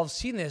 and we've all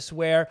seen this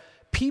where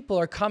people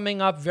are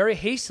coming up very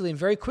hastily and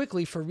very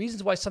quickly for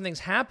reasons why something's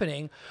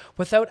happening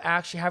without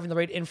actually having the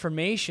right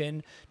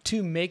information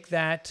to make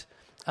that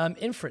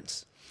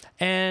inference.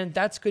 And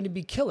that's going to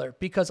be killer,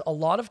 because a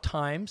lot of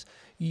times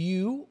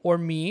you or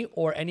me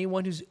or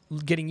anyone who's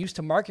getting used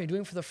to marketing,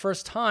 doing it for the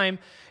first time,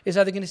 is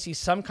either going to see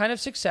some kind of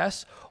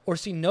success or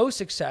see no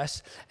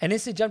success, and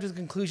instantly jump to the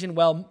conclusion,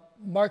 well,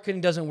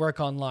 marketing doesn't work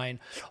online,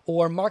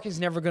 or marketing's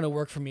never going to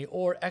work for me,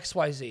 or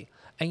XYZ.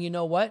 And you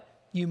know what?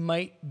 You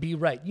might be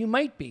right. You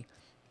might be.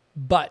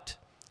 But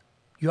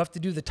you have to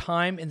do the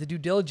time and the due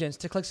diligence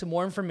to collect some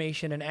more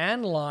information and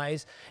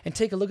analyze and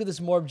take a look at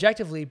this more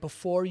objectively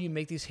before you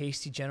make these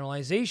hasty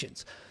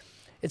generalizations.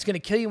 It's going to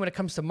kill you when it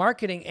comes to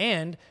marketing,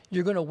 and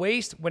you're going to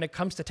waste, when it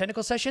comes to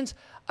technical sessions,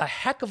 a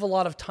heck of a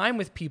lot of time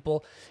with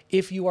people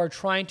if you are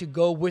trying to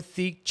go with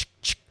the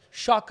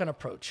shotgun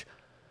approach,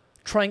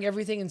 trying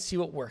everything and see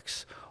what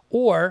works,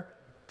 or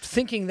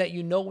thinking that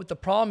you know what the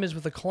problem is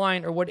with the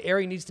client or what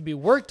area needs to be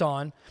worked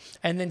on,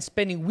 and then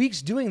spending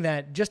weeks doing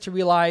that just to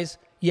realize,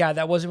 yeah,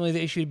 that wasn't really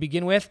the issue to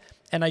begin with,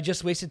 and I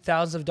just wasted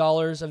thousands of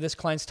dollars of this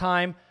client's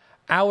time,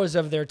 hours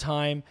of their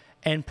time,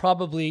 and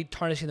probably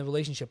tarnishing the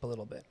relationship a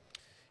little bit.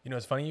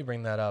 It's funny you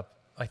bring that up.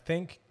 I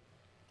think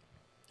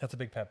that's a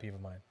big pet peeve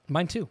of mine.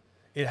 Mine too.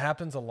 It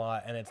happens a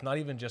lot, and it's not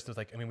even just as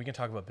we can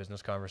talk about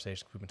business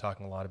conversations. We've been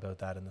talking a lot about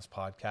that in this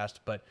podcast,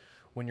 but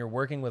when you're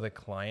working with a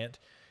client,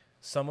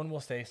 someone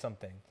will say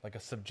something like a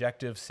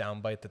subjective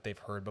soundbite that they've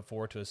heard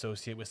before to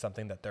associate with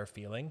something that they're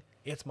feeling.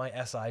 It's my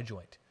SI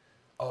joint.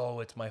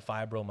 Oh, it's my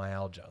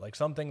fibromyalgia. Like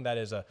something that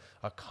is a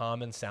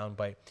common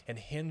soundbite, and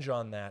hinge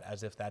on that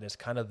as if that is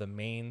kind of the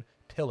main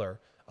pillar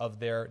of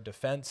their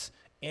defense,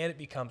 and it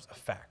becomes a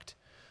fact.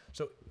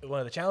 So one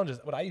of the challenges,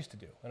 what I used to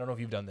do, I don't know if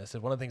you've done this,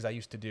 is one of the things I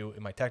used to do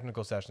in my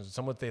technical sessions is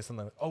someone would say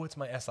something like, oh, it's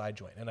my SI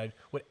joint. And I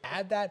would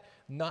add that,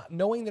 not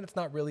knowing that it's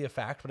not really a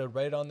fact, but I would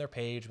write it on their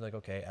page and be like,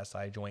 okay,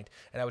 SI joint.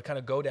 And I would kind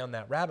of go down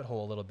that rabbit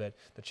hole a little bit.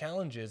 The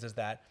challenge is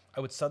that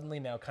I would suddenly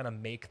now kind of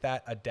make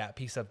that a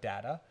piece of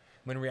data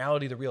when in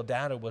reality the real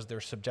data was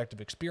their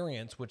subjective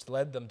experience, which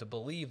led them to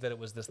believe that it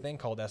was this thing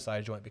called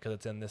SI joint because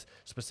it's in this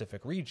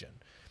specific region.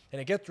 And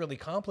it gets really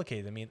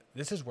complicated. I mean,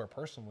 this is where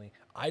personally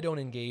I don't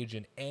engage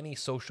in any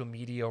social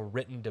media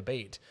written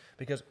debate,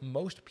 because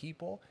most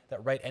people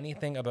that write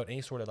anything about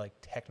any sort of like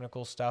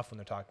technical stuff when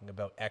they're talking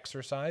about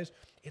exercise,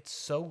 it's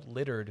so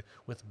littered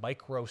with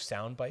micro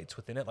sound bites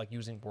within it, like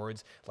using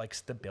words like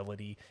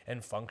stability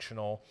and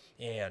functional.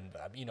 And,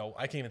 I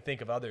can't even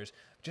think of others.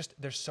 Just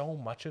there's so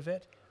much of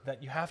it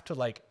that you have to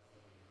like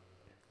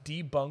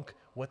debunk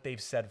what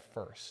they've said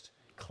first,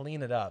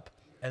 clean it up,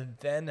 and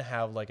then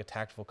have like a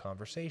tactful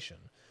conversation.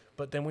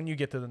 But then when you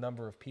get to the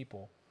number of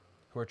people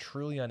who are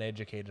truly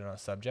uneducated on a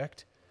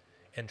subject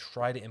and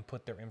try to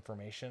input their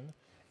information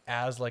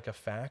as like a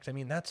fact, I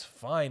mean, that's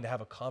fine to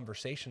have a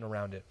conversation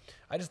around it.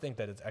 I just think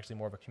that it's actually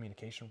more of a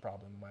communication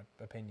problem, in my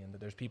opinion,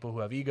 that there's people who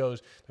have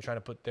egos. They're trying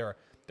to put they're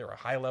a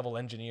high level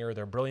engineer.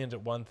 They're brilliant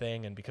at one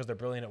thing. And because they're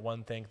brilliant at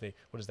one thing,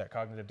 what is that,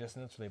 cognitive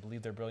dissonance? Where they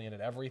believe they're brilliant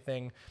at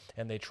everything.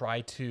 And they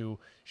try to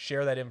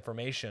share that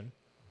information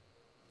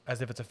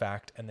as if it's a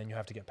fact. And then you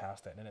have to get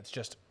past it. And it's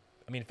just,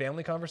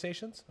 family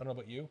conversations. I don't know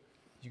about you.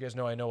 You guys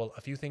know I know a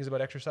few things about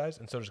exercise,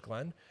 and so does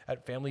Glenn.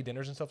 At family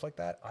dinners and stuff like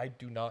that, I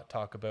do not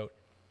talk about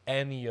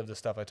any of the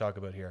stuff I talk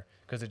about here,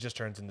 because it just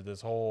turns into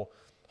this whole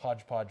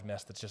hodgepodge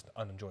mess that's just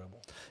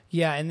unenjoyable.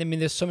 Yeah, and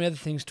there's so many other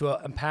things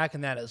to unpack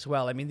in that as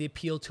well. The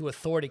appeal to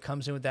authority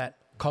comes in with that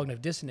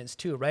cognitive dissonance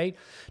too, right?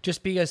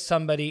 Just because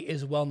somebody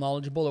is well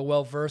knowledgeable or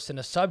well versed in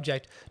a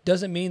subject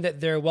doesn't mean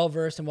that they're well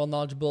versed and well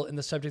knowledgeable in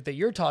the subject that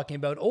you're talking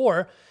about,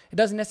 or it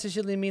doesn't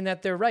necessarily mean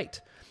that they're right.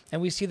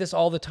 And we see this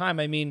all the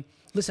time.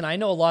 Listen, I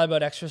know a lot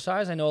about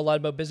exercise. I know a lot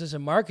about business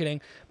and marketing,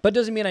 but it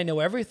doesn't mean I know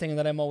everything and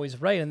that I'm always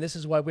right. And this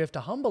is why we have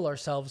to humble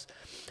ourselves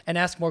and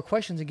ask more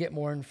questions and get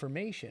more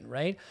information,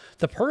 right?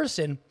 The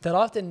person that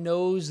often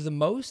knows the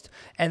most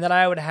and that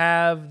I would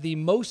have the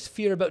most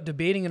fear about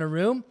debating in a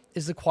room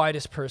is the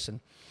quietest person.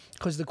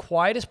 Because the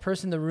quietest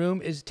person in the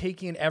room is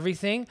taking in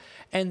everything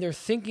and they're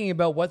thinking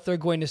about what they're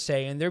going to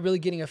say, and they're really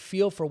getting a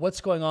feel for what's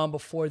going on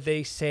before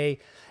they say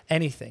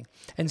anything.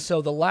 And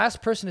so the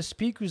last person to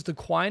speak, who's the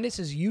quietest,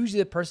 is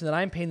usually the person that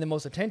I'm paying the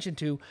most attention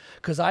to,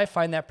 because I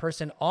find that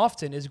person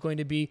often is going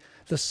to be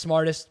the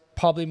smartest,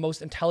 probably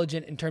most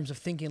intelligent in terms of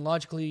thinking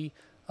logically,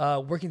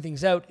 working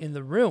things out in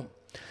the room.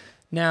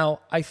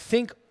 Now, I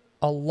think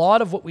a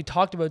lot of what we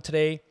talked about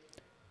today,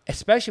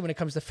 especially when it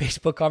comes to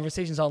Facebook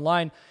conversations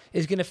online,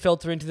 is going to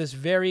filter into this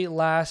very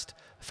last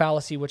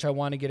fallacy, which I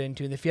want to get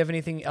into. And if you have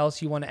anything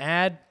else you want to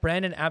add,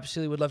 Brandon,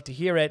 absolutely would love to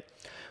hear it.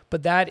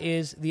 But that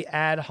is the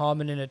ad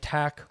hominem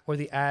attack, or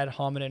the ad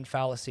hominem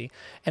fallacy.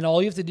 And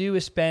all you have to do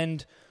is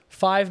spend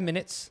 5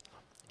 minutes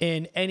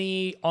in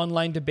any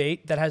online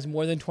debate that has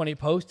more than 20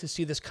 posts to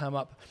see this come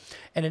up.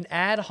 And an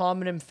ad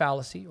hominem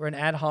fallacy, or an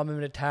ad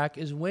hominem attack,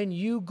 is when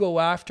you go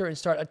after and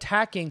start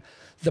attacking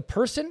the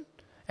person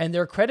and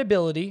their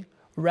credibility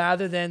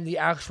rather than the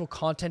actual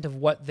content of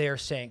what they're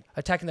saying.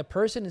 Attacking the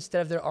person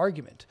instead of their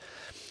argument.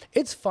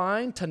 It's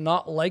fine to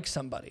not like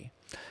somebody.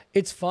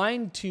 It's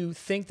fine to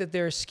think that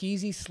they're a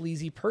skeezy,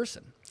 sleazy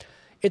person.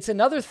 It's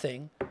another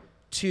thing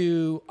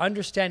to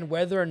understand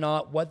whether or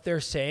not what they're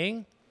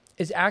saying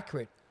is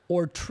accurate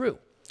or true.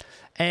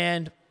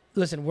 And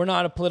listen, we're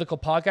not a political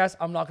podcast.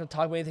 I'm not going to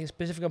talk about anything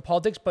specific on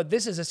politics, but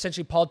this is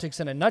essentially politics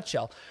in a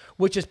nutshell,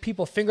 which is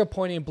people finger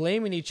pointing and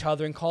blaming each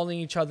other and calling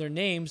each other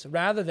names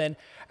rather than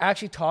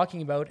actually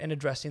talking about and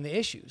addressing the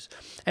issues.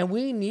 And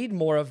we need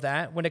more of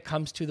that when it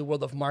comes to the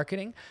world of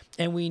marketing.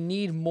 And we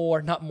need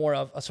more, not more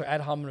of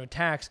ad hominem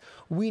attacks.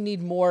 We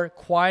need more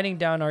quieting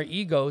down our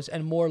egos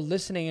and more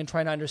listening and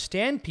trying to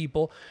understand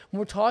people when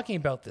we're talking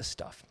about this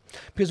stuff.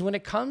 Because when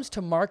it comes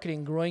to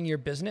marketing, growing your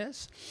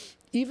business,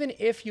 even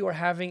if you are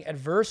having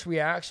adverse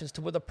reactions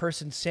to what the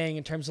person's saying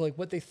in terms of like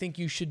what they think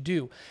you should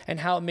do and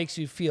how it makes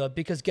you feel,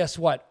 because guess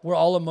what? We're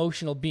all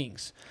emotional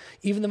beings.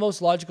 Even the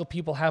most logical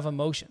people have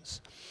emotions.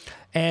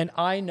 And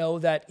I know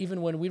that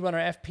even when we run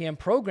our FPM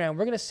program,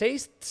 we're going to say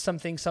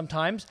something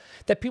sometimes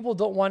that people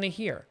don't want to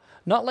hear.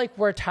 Not like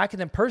we're attacking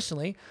them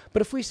personally,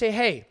 but if we say,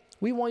 hey,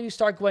 we want you to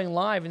start going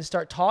live and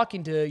start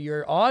talking to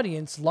your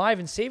audience live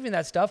and saving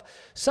that stuff,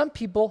 some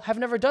people have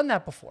never done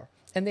that before.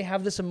 And they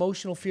have this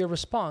emotional fear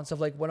response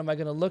of like, what am I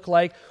going to look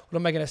like? What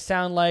am I going to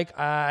sound like?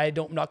 I'm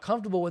not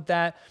comfortable with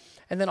that.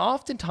 And then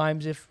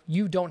oftentimes, if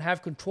you don't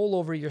have control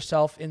over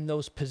yourself in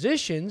those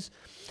positions,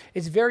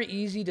 it's very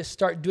easy to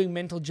start doing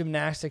mental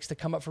gymnastics to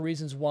come up for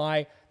reasons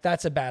why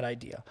that's a bad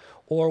idea,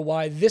 or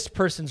why this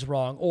person's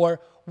wrong,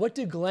 or what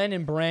do Glenn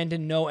and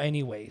Brandon know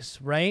anyways,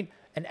 right?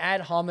 An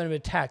ad hominem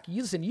attack.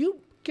 Listen, you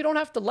don't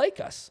have to like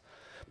us.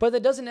 But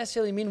that doesn't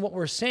necessarily mean what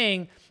we're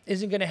saying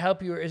isn't going to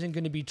help you or isn't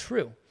going to be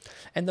true.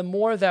 And the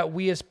more that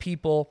we as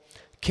people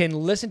can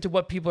listen to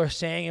what people are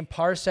saying and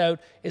parse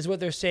out, is what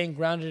they're saying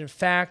grounded in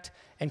fact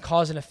and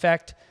cause and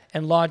effect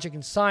and logic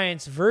and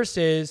science,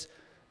 versus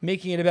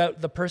making it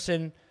about the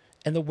person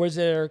and the words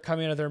that are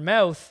coming out of their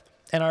mouth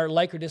and our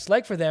like or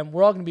dislike for them,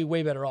 we're all going to be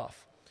way better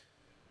off.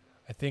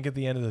 I think at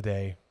the end of the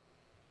day,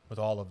 with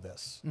all of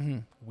this,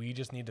 we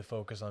just need to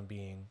focus on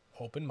being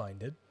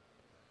open-minded,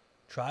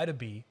 try to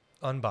be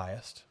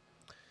unbiased,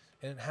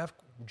 and have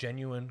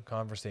genuine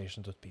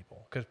conversations with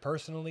people. Because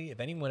personally, if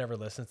anyone ever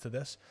listens to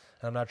this,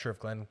 and I'm not sure if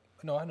Glenn,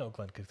 no, I know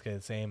Glenn could say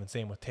the same, and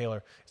same with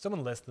Taylor. If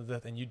someone listens to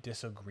this and you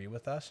disagree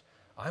with us,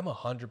 I'm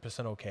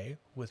 100% okay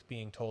with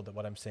being told that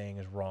what I'm saying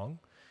is wrong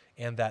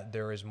and that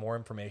there is more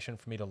information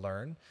for me to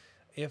learn.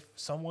 If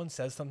someone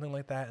says something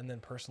like that and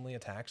then personally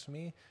attacks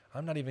me,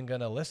 I'm not even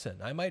going to listen.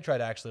 I might try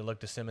to actually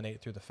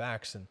disseminate through the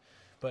facts.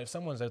 But if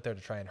someone's out there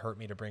to try and hurt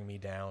me, to bring me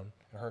down,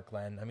 or hurt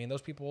Glenn, I mean,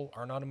 those people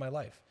are not in my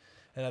life.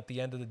 And at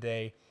the end of the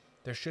day,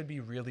 there should be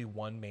really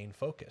one main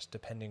focus,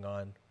 depending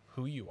on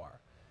who you are.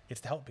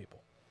 It's to help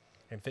people.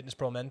 And Fitness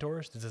Pro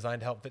Mentors is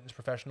designed to help fitness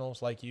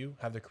professionals like you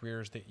have the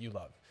careers that you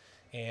love.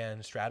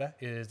 And Strata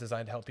is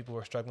designed to help people who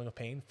are struggling with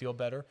pain feel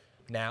better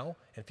now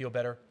and feel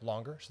better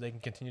longer so they can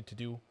continue to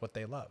do what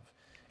they love.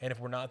 And if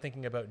we're not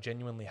thinking about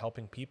genuinely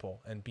helping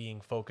people and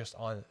being focused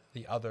on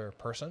the other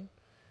person,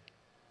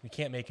 we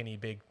can't make any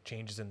big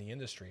changes in the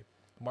industry.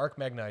 Mark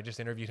Magna, I just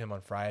interviewed him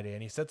on Friday,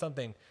 and he said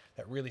something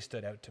that really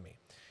stood out to me.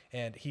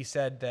 And he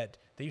said that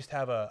they used to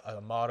have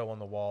a motto on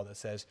the wall that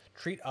says,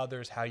 treat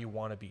others how you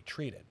want to be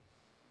treated.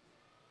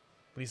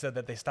 But he said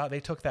that they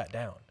took that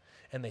down,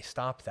 and they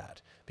stopped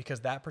that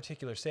because that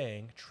particular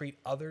saying, treat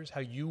others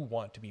how you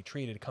want to be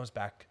treated, comes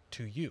back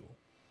to you,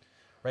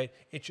 right?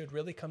 It should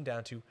really come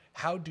down to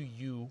how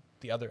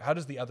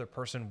does the other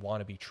person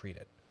want to be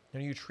treated?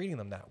 And are you treating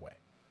them that way?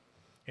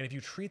 And if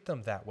you treat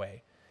them that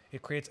way,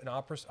 it creates an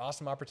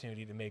awesome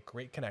opportunity to make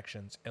great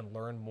connections and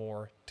learn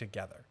more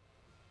together.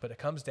 But it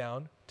comes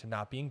down to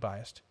not being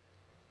biased,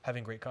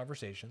 having great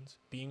conversations,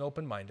 being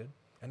open-minded,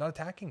 and not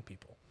attacking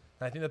people.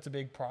 And I think that's a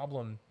big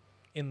problem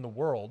in the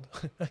world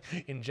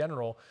in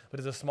general, but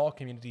as a small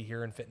community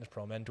here in Fitness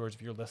Pro Mentors,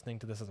 if you're listening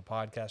to this as a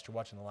podcast or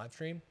watching the live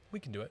stream, we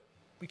can do it.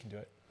 We can do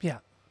it. Yeah.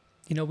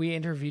 You know, we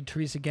interviewed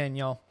Teresa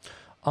Gagnon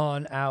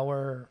on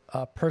our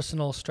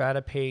personal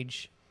Strata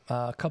page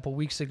a couple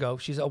weeks ago.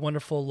 She's a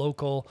wonderful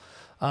local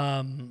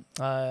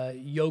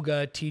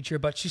yoga teacher,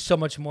 but she's so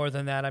much more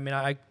than that. I mean,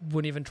 I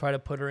wouldn't even try to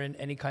put her in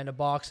any kind of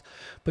box,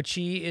 but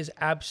she is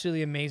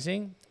absolutely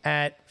amazing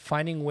at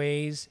finding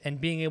ways and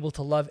being able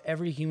to love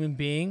every human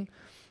being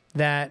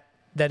that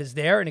is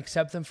there and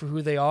accept them for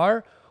who they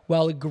are,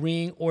 while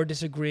agreeing or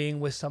disagreeing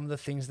with some of the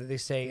things that they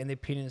say and the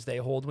opinions they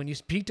hold. When you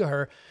speak to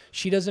her,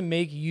 she doesn't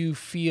make you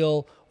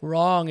feel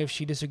wrong if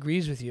she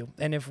disagrees with you.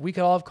 And if we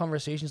could all have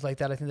conversations like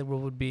that, I think the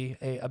world would be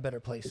a better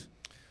place.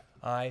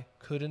 I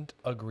couldn't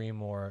agree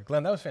more.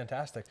 Glenn, that was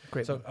fantastic.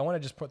 Great. So I want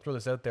to just throw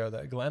this out there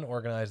that Glenn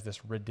organized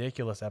this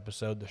ridiculous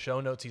episode. The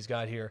show notes he's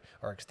got here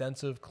are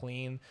extensive,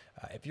 clean.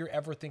 If you're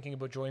ever thinking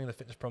about joining the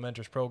Fitness Pro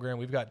Mentors program,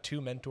 we've got two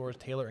mentors,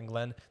 Taylor and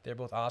Glenn. They're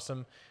both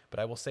awesome. But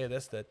I will say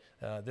this, that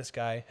this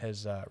guy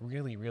has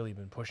really, really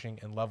been pushing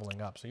and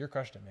leveling up. So you're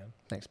crushing it, man.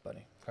 Thanst,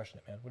 buddy. Crushing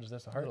it, man. What is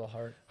this, a heart? A little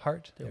heart.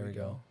 Heart? There we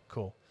go.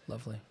 Cool.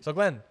 Lovely. So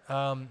Glenn,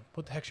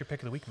 what the heck's your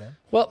pick of the week, man?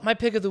 Well, my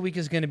pick of the week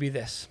is going to be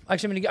this.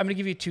 Actually, I'm going to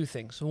give you two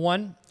things.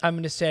 One, I'm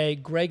going to say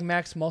Greg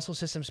Mack's Muscle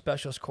System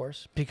Specialist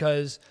course,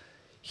 because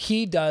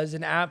he does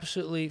an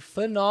absolutely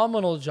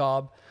phenomenal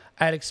job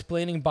at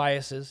explaining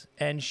biases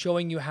and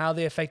showing you how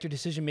they affect your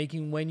decision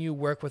making when you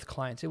work with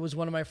clients. It was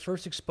one of my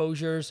first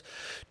exposures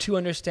to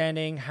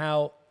understanding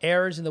how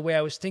errors in the way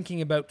I was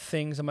thinking about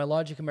things and my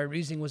logic and my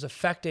reasoning was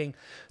affecting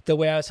the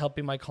way I was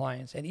helping my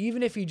clients. And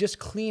even if you just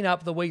clean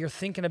up the way you're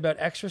thinking about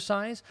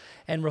exercise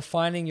and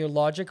refining your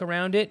logic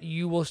around it,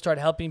 you will start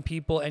helping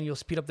people and you'll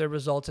speed up their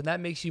results. And that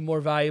makes you more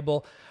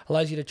valuable,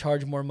 allows you to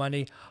charge more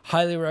money.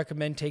 Highly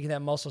recommend taking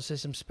that Muscle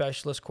System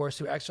Specialist course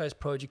through Exercise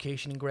Pro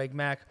Education and Greg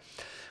Mack.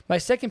 My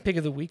second pick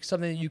of the week,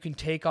 something that you can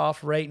take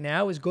off right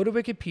now, is go to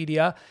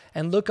Wikipedia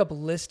and look up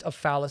list of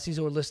fallacies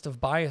or list of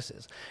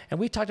biases. And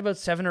we talked about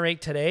 7 or 8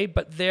 today,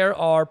 but there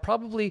are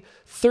probably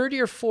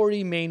 30 or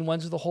 40 main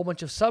ones with a whole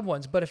bunch of sub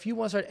ones. But if you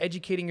want to start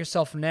educating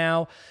yourself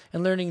now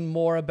and learning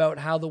more about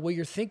how the way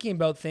you're thinking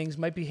about things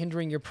might be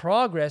hindering your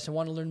progress and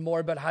want to learn more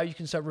about how you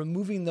can start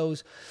removing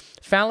those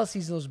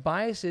fallacies and those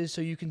biases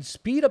so you can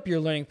speed up your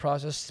learning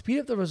process, speed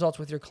up the results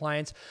with your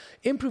clients,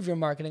 improve your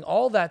marketing,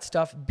 all that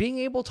stuff, being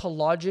able to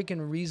logic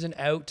and reason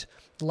out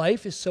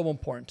life is so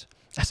important.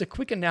 As a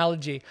quick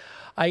analogy,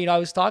 I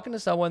was talking to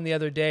someone the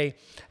other day,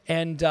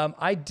 and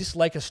I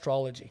dislike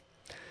astrology.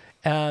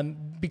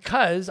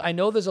 Because I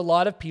know there's a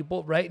lot of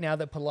people right now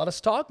that put a lot of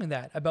stock in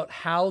that, about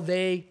how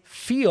they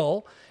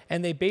feel,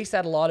 and they base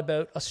that a lot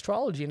about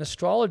astrology. And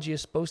astrology is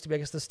supposed to be, I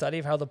guess, the study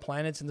of how the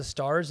planets and the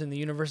stars and the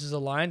universe is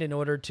aligned in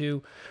order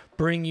to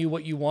bring you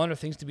what you want or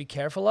things to be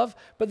careful of.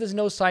 But there's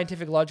no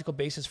scientific, logical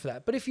basis for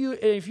that. But if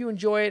you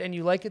enjoy it and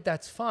you like it,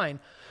 that's fine.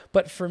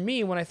 But for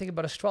me, when I think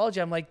about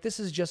astrology, I'm like, this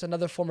is just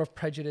another form of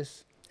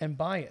prejudice and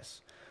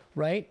bias,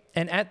 right?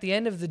 And at the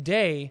end of the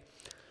day,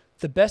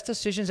 the best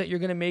decisions that you're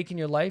going to make in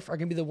your life are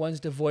going to be the ones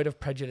devoid of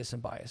prejudice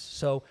and bias.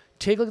 So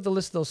take a look at the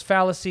list of those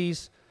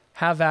fallacies,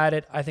 have at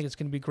it. I think it's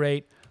going to be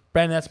great.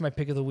 Brandon, that's my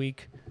pick of the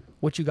week.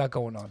 What you got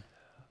going on?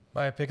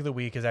 My pick of the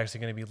week is actually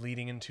going to be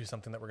leading into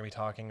something that we're going to be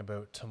talking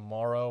about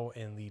tomorrow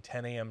in the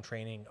 10 a.m.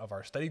 training of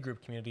our study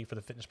group community for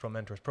the Fitness Pro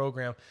Mentors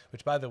program,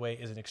 which, by the way,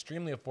 is an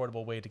extremely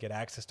affordable way to get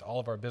access to all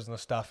of our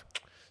business stuff.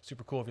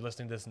 super cool if you're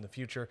listening to this in the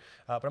future.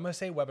 But I'm going to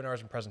say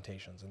webinars and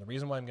presentations. And the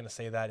reason why I'm going to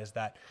say that is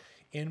that,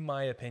 in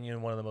my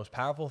opinion, one of the most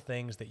powerful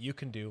things that you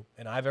can do,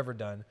 and I've ever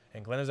done,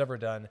 and Glenn has ever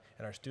done,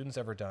 and our students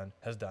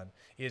has done,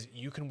 is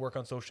you can work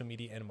on social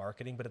media and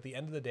marketing. But at the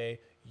end of the day,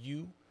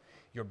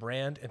 your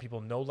brand and people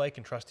know, like,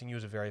 and trusting you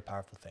is a very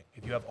powerful thing.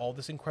 If you have all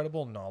this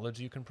incredible knowledge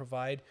you can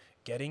provide,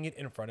 getting it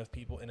in front of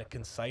people in a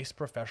concise,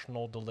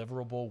 professional,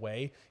 deliverable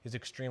way is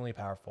extremely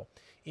powerful.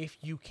 If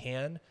you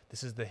can,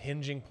 this is the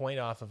hinging point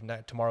off of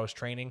tomorrow's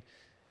training,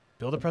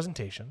 build a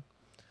presentation,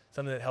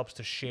 something that helps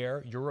to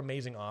share your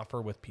amazing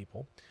offer with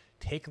people.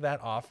 Take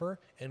that offer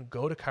and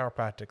go to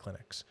chiropractic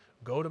clinics,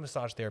 go to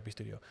massage therapy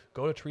studio,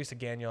 go to Teresa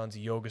Gagnon's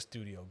yoga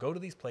studio, go to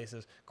these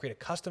places, create a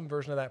custom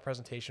version of that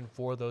presentation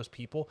for those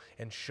people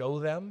and show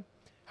them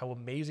how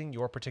amazing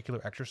your particular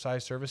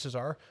exercise services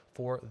are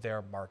for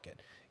their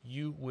market.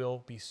 You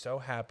will be so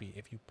happy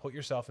if you put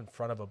yourself in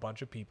front of a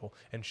bunch of people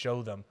and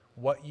show them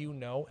what you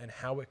know and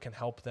how it can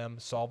help them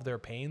solve their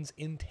pains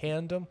in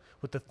tandem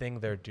with the thing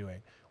they're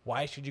doing.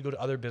 Why should you go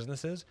to other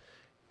businesses?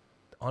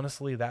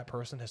 Honestly, that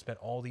person has spent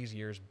all these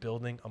years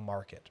building a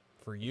market.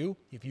 For you,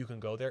 if you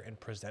can go there and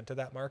present to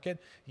that market,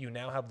 you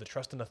now have the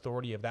trust and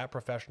authority of that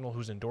professional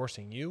who's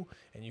endorsing you,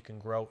 and you can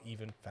grow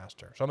even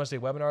faster. So I'm going to say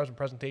webinars and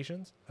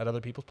presentations at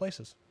other people's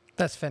places.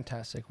 That's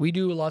fantastic. We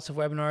do lots of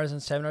webinars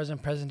and seminars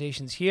and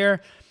presentations here,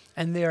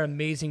 and they're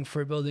amazing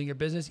for building your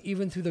business.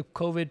 Even through the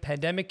COVID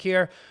pandemic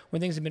here, when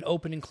things have been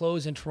open and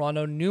closed in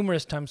Toronto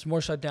numerous times, more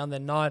shut down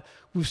than not,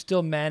 we've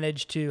still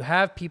managed to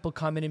have people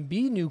come in and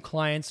be new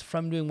clients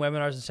from doing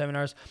webinars and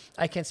seminars.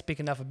 I can't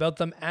speak enough about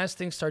them. As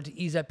things start to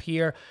ease up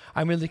here,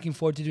 I'm really looking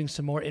forward to doing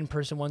some more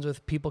in-person ones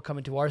with people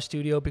coming to our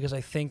studio, because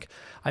I think,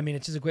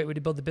 it's just a great way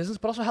to build the business,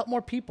 but also help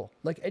more people,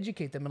 like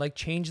educate them and like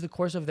change the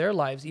course of their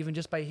lives, even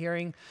just by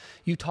hearing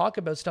you talk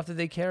about stuff that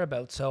they care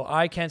about. So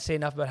I can't say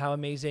enough about how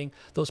amazing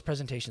those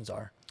presentations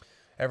are.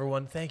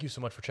 Everyone, thank you so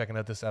much for checking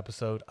out this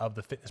episode of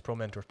the Fitness Pro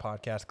Mentors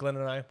podcast. Glenn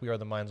and I, we are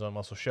the Minds on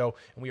Muscle show,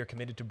 and we are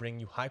committed to bringing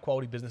you high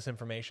quality business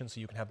information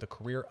so you can have the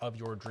career of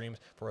your dreams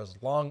for as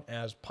long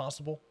as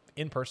possible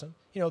in person.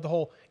 The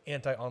whole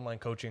anti-online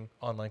coaching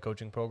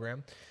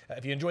program.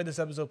 If you enjoyed this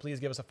episode, please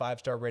give us a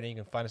 5-star rating.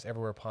 You can find us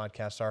everywhere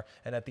podcasts are.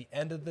 And at the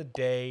end of the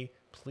day,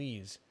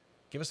 please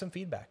give us some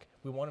feedback.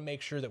 We want to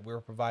make sure that we're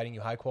providing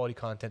you high quality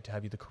content to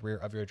have you the career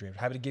of your dreams.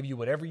 We're happy to give you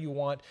whatever you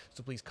want.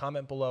 So please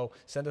comment below,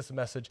 send us a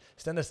message,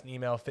 send us an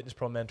email,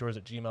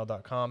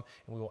 fitnesspromentors@gmail.com,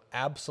 and we will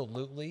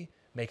absolutely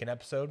make an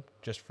episode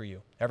just for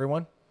you.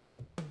 Everyone,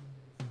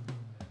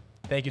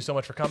 thank you so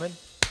much for coming.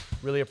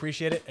 Really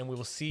appreciate it. And we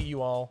will see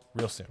you all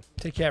real soon.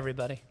 Take care,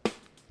 everybody.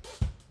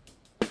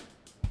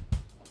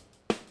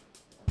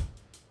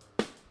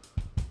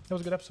 That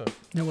was a good episode.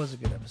 It was a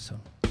good episode.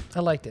 I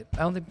liked it.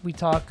 I don't think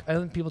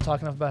people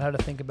talk enough about how to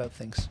think about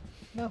things.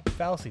 No,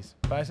 fallacies,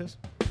 biases,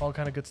 all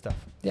kind of good stuff.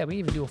 Yeah, we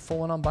even do a full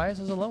one on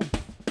biases alone.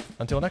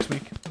 Until next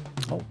week.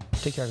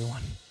 Take care,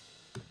 everyone.